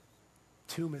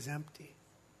 Tomb is empty.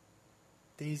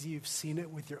 Daisy, you've seen it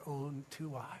with your own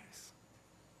two eyes.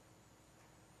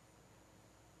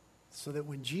 So that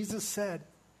when Jesus said,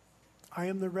 'I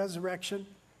am the resurrection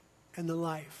and the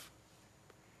life.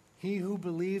 He who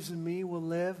believes in me will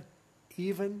live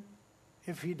even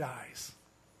if he dies.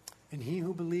 And he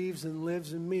who believes and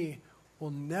lives in me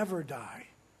will never die.'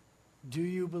 Do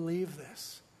you believe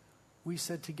this?" We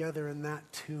said together in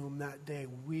that tomb that day,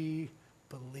 we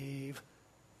believe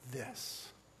this.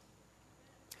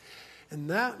 And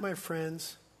that, my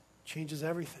friends, changes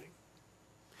everything.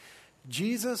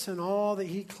 Jesus and all that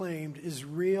he claimed is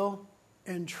real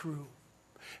and true.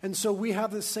 And so we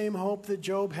have the same hope that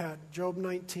Job had, Job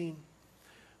 19.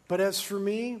 "But as for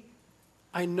me,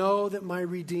 I know that my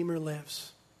Redeemer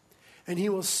lives, and he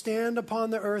will stand upon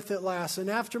the earth at last. And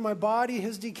after my body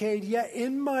has decayed, yet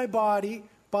in my body,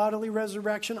 bodily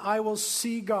resurrection, I will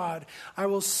see God. I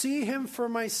will see him for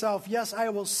myself. Yes, I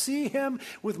will see him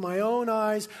with my own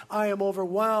eyes. I am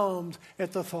overwhelmed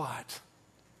at the thought."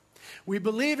 We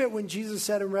believe it when Jesus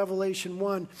said in Revelation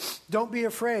 1, "Don't be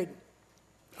afraid.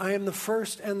 I am the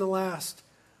first and the last.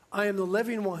 I am the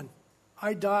living one.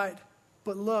 I died,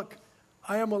 but look,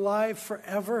 I am alive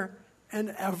forever and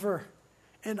ever,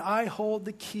 and I hold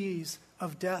the keys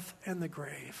of death and the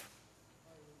grave."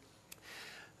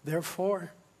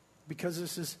 Therefore, because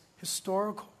this is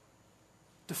historical,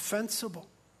 defensible,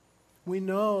 we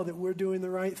know that we're doing the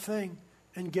right thing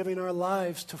and giving our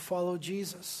lives to follow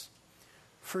Jesus.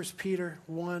 1 Peter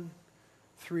 1,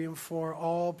 3 and 4,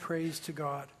 all praise to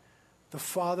God, the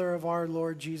Father of our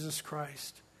Lord Jesus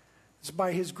Christ. It's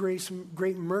by his grace,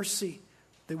 great mercy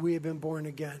that we have been born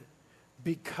again,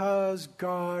 because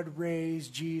God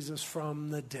raised Jesus from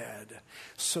the dead.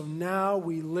 So now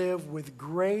we live with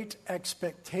great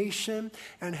expectation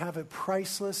and have a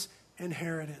priceless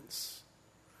inheritance.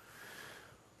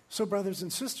 So, brothers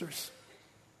and sisters,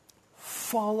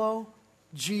 follow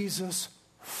Jesus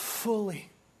fully.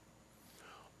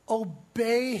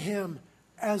 Obey him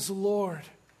as Lord.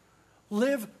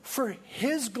 Live for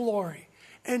his glory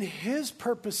and his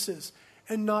purposes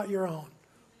and not your own.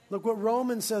 Look what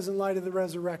Romans says in light of the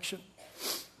resurrection.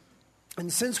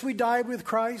 And since we died with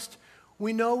Christ,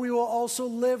 we know we will also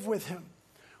live with him.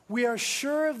 We are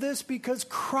sure of this because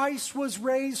Christ was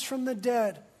raised from the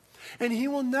dead, and he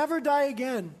will never die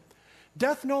again.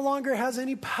 Death no longer has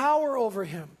any power over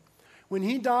him. When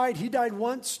he died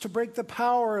once to break the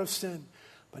power of sin.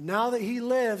 But now that he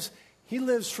lives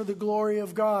for the glory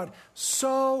of God.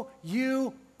 So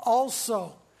you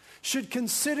also should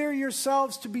consider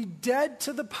yourselves to be dead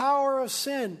to the power of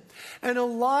sin and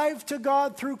alive to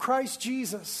God through Christ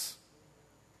Jesus.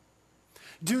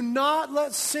 Do not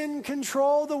let sin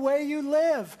control the way you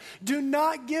live. Do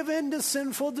not give in to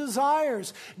sinful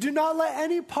desires. Do not let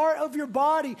any part of your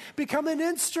body become an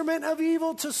instrument of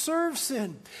evil to serve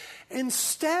sin.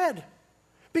 Instead,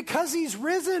 because he's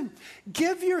risen,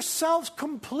 give yourselves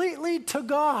completely to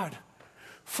God.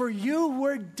 For you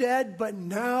were dead, but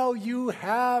now you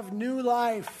have new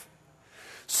life.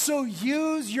 So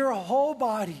use your whole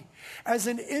body as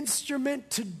an instrument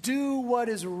to do what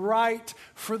is right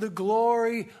for the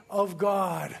glory of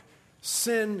God.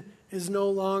 Sin is no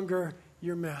longer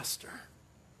your master.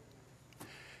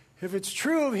 If it's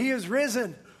true he is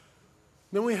risen,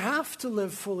 then we have to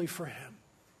live fully for him.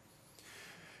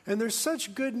 And there's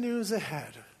such good news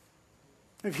ahead.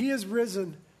 If he is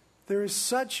risen, there is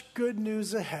such good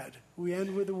news ahead. We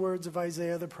end with the words of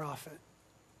Isaiah the prophet.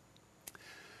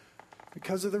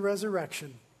 Because of the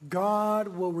resurrection, God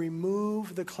will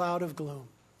remove the cloud of gloom,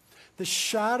 the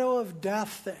shadow of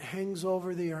death that hangs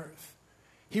over the earth.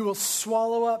 He will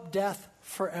swallow up death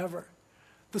forever.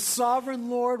 The sovereign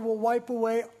Lord will wipe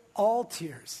away all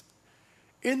tears.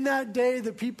 In that day,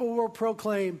 the people will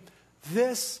proclaim,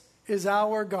 "This is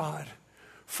our God,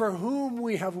 for whom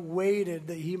we have waited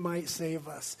that he might save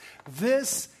us.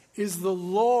 This is the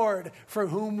Lord for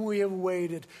whom we have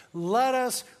waited. Let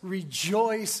us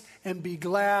rejoice and be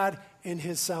glad in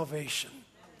his salvation."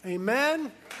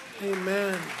 Amen?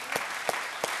 Amen.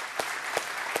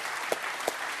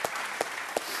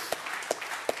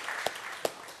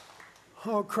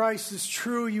 Oh, Christ is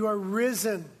true. You are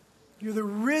risen. You're the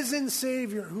risen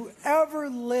Savior. Whoever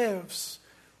lives,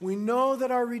 we know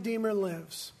that our Redeemer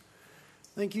lives.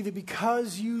 Thank you that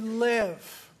because you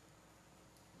live,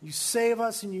 you save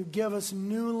us and you give us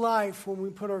new life when we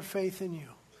put our faith in you.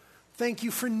 Thank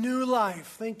you for new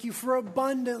life. Thank you for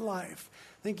abundant life.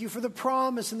 Thank you for the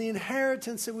promise and the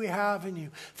inheritance that we have in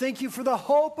you. Thank you for the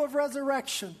hope of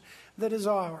resurrection that is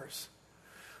ours.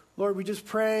 Lord, we just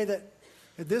pray that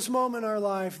at this moment in our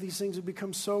life, these things would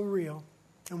become so real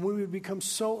and we would become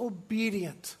so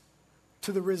obedient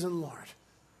to the risen Lord.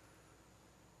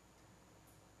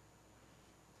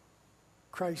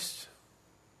 Christ,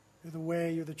 you're the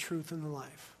way, you're the truth, and the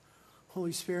life.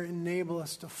 Holy Spirit, enable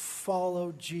us to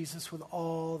follow Jesus with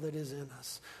all that is in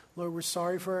us. Lord, we're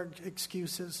sorry for our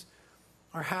excuses,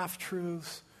 our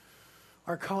half-truths,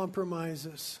 our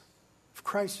compromises. If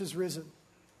Christ is risen,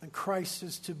 then Christ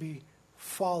is to be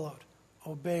followed,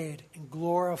 obeyed, and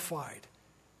glorified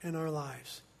in our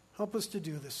lives. Help us to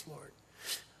do this, Lord.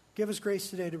 Give us grace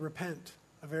today to repent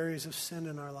of areas of sin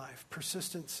in our life,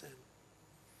 persistent sin.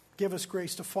 Give us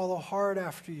grace to follow hard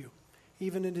after you,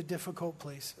 even into difficult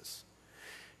places.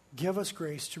 Give us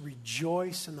grace to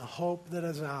rejoice in the hope that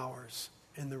is ours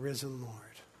in the risen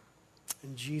Lord.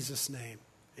 In Jesus' name,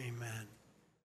 amen.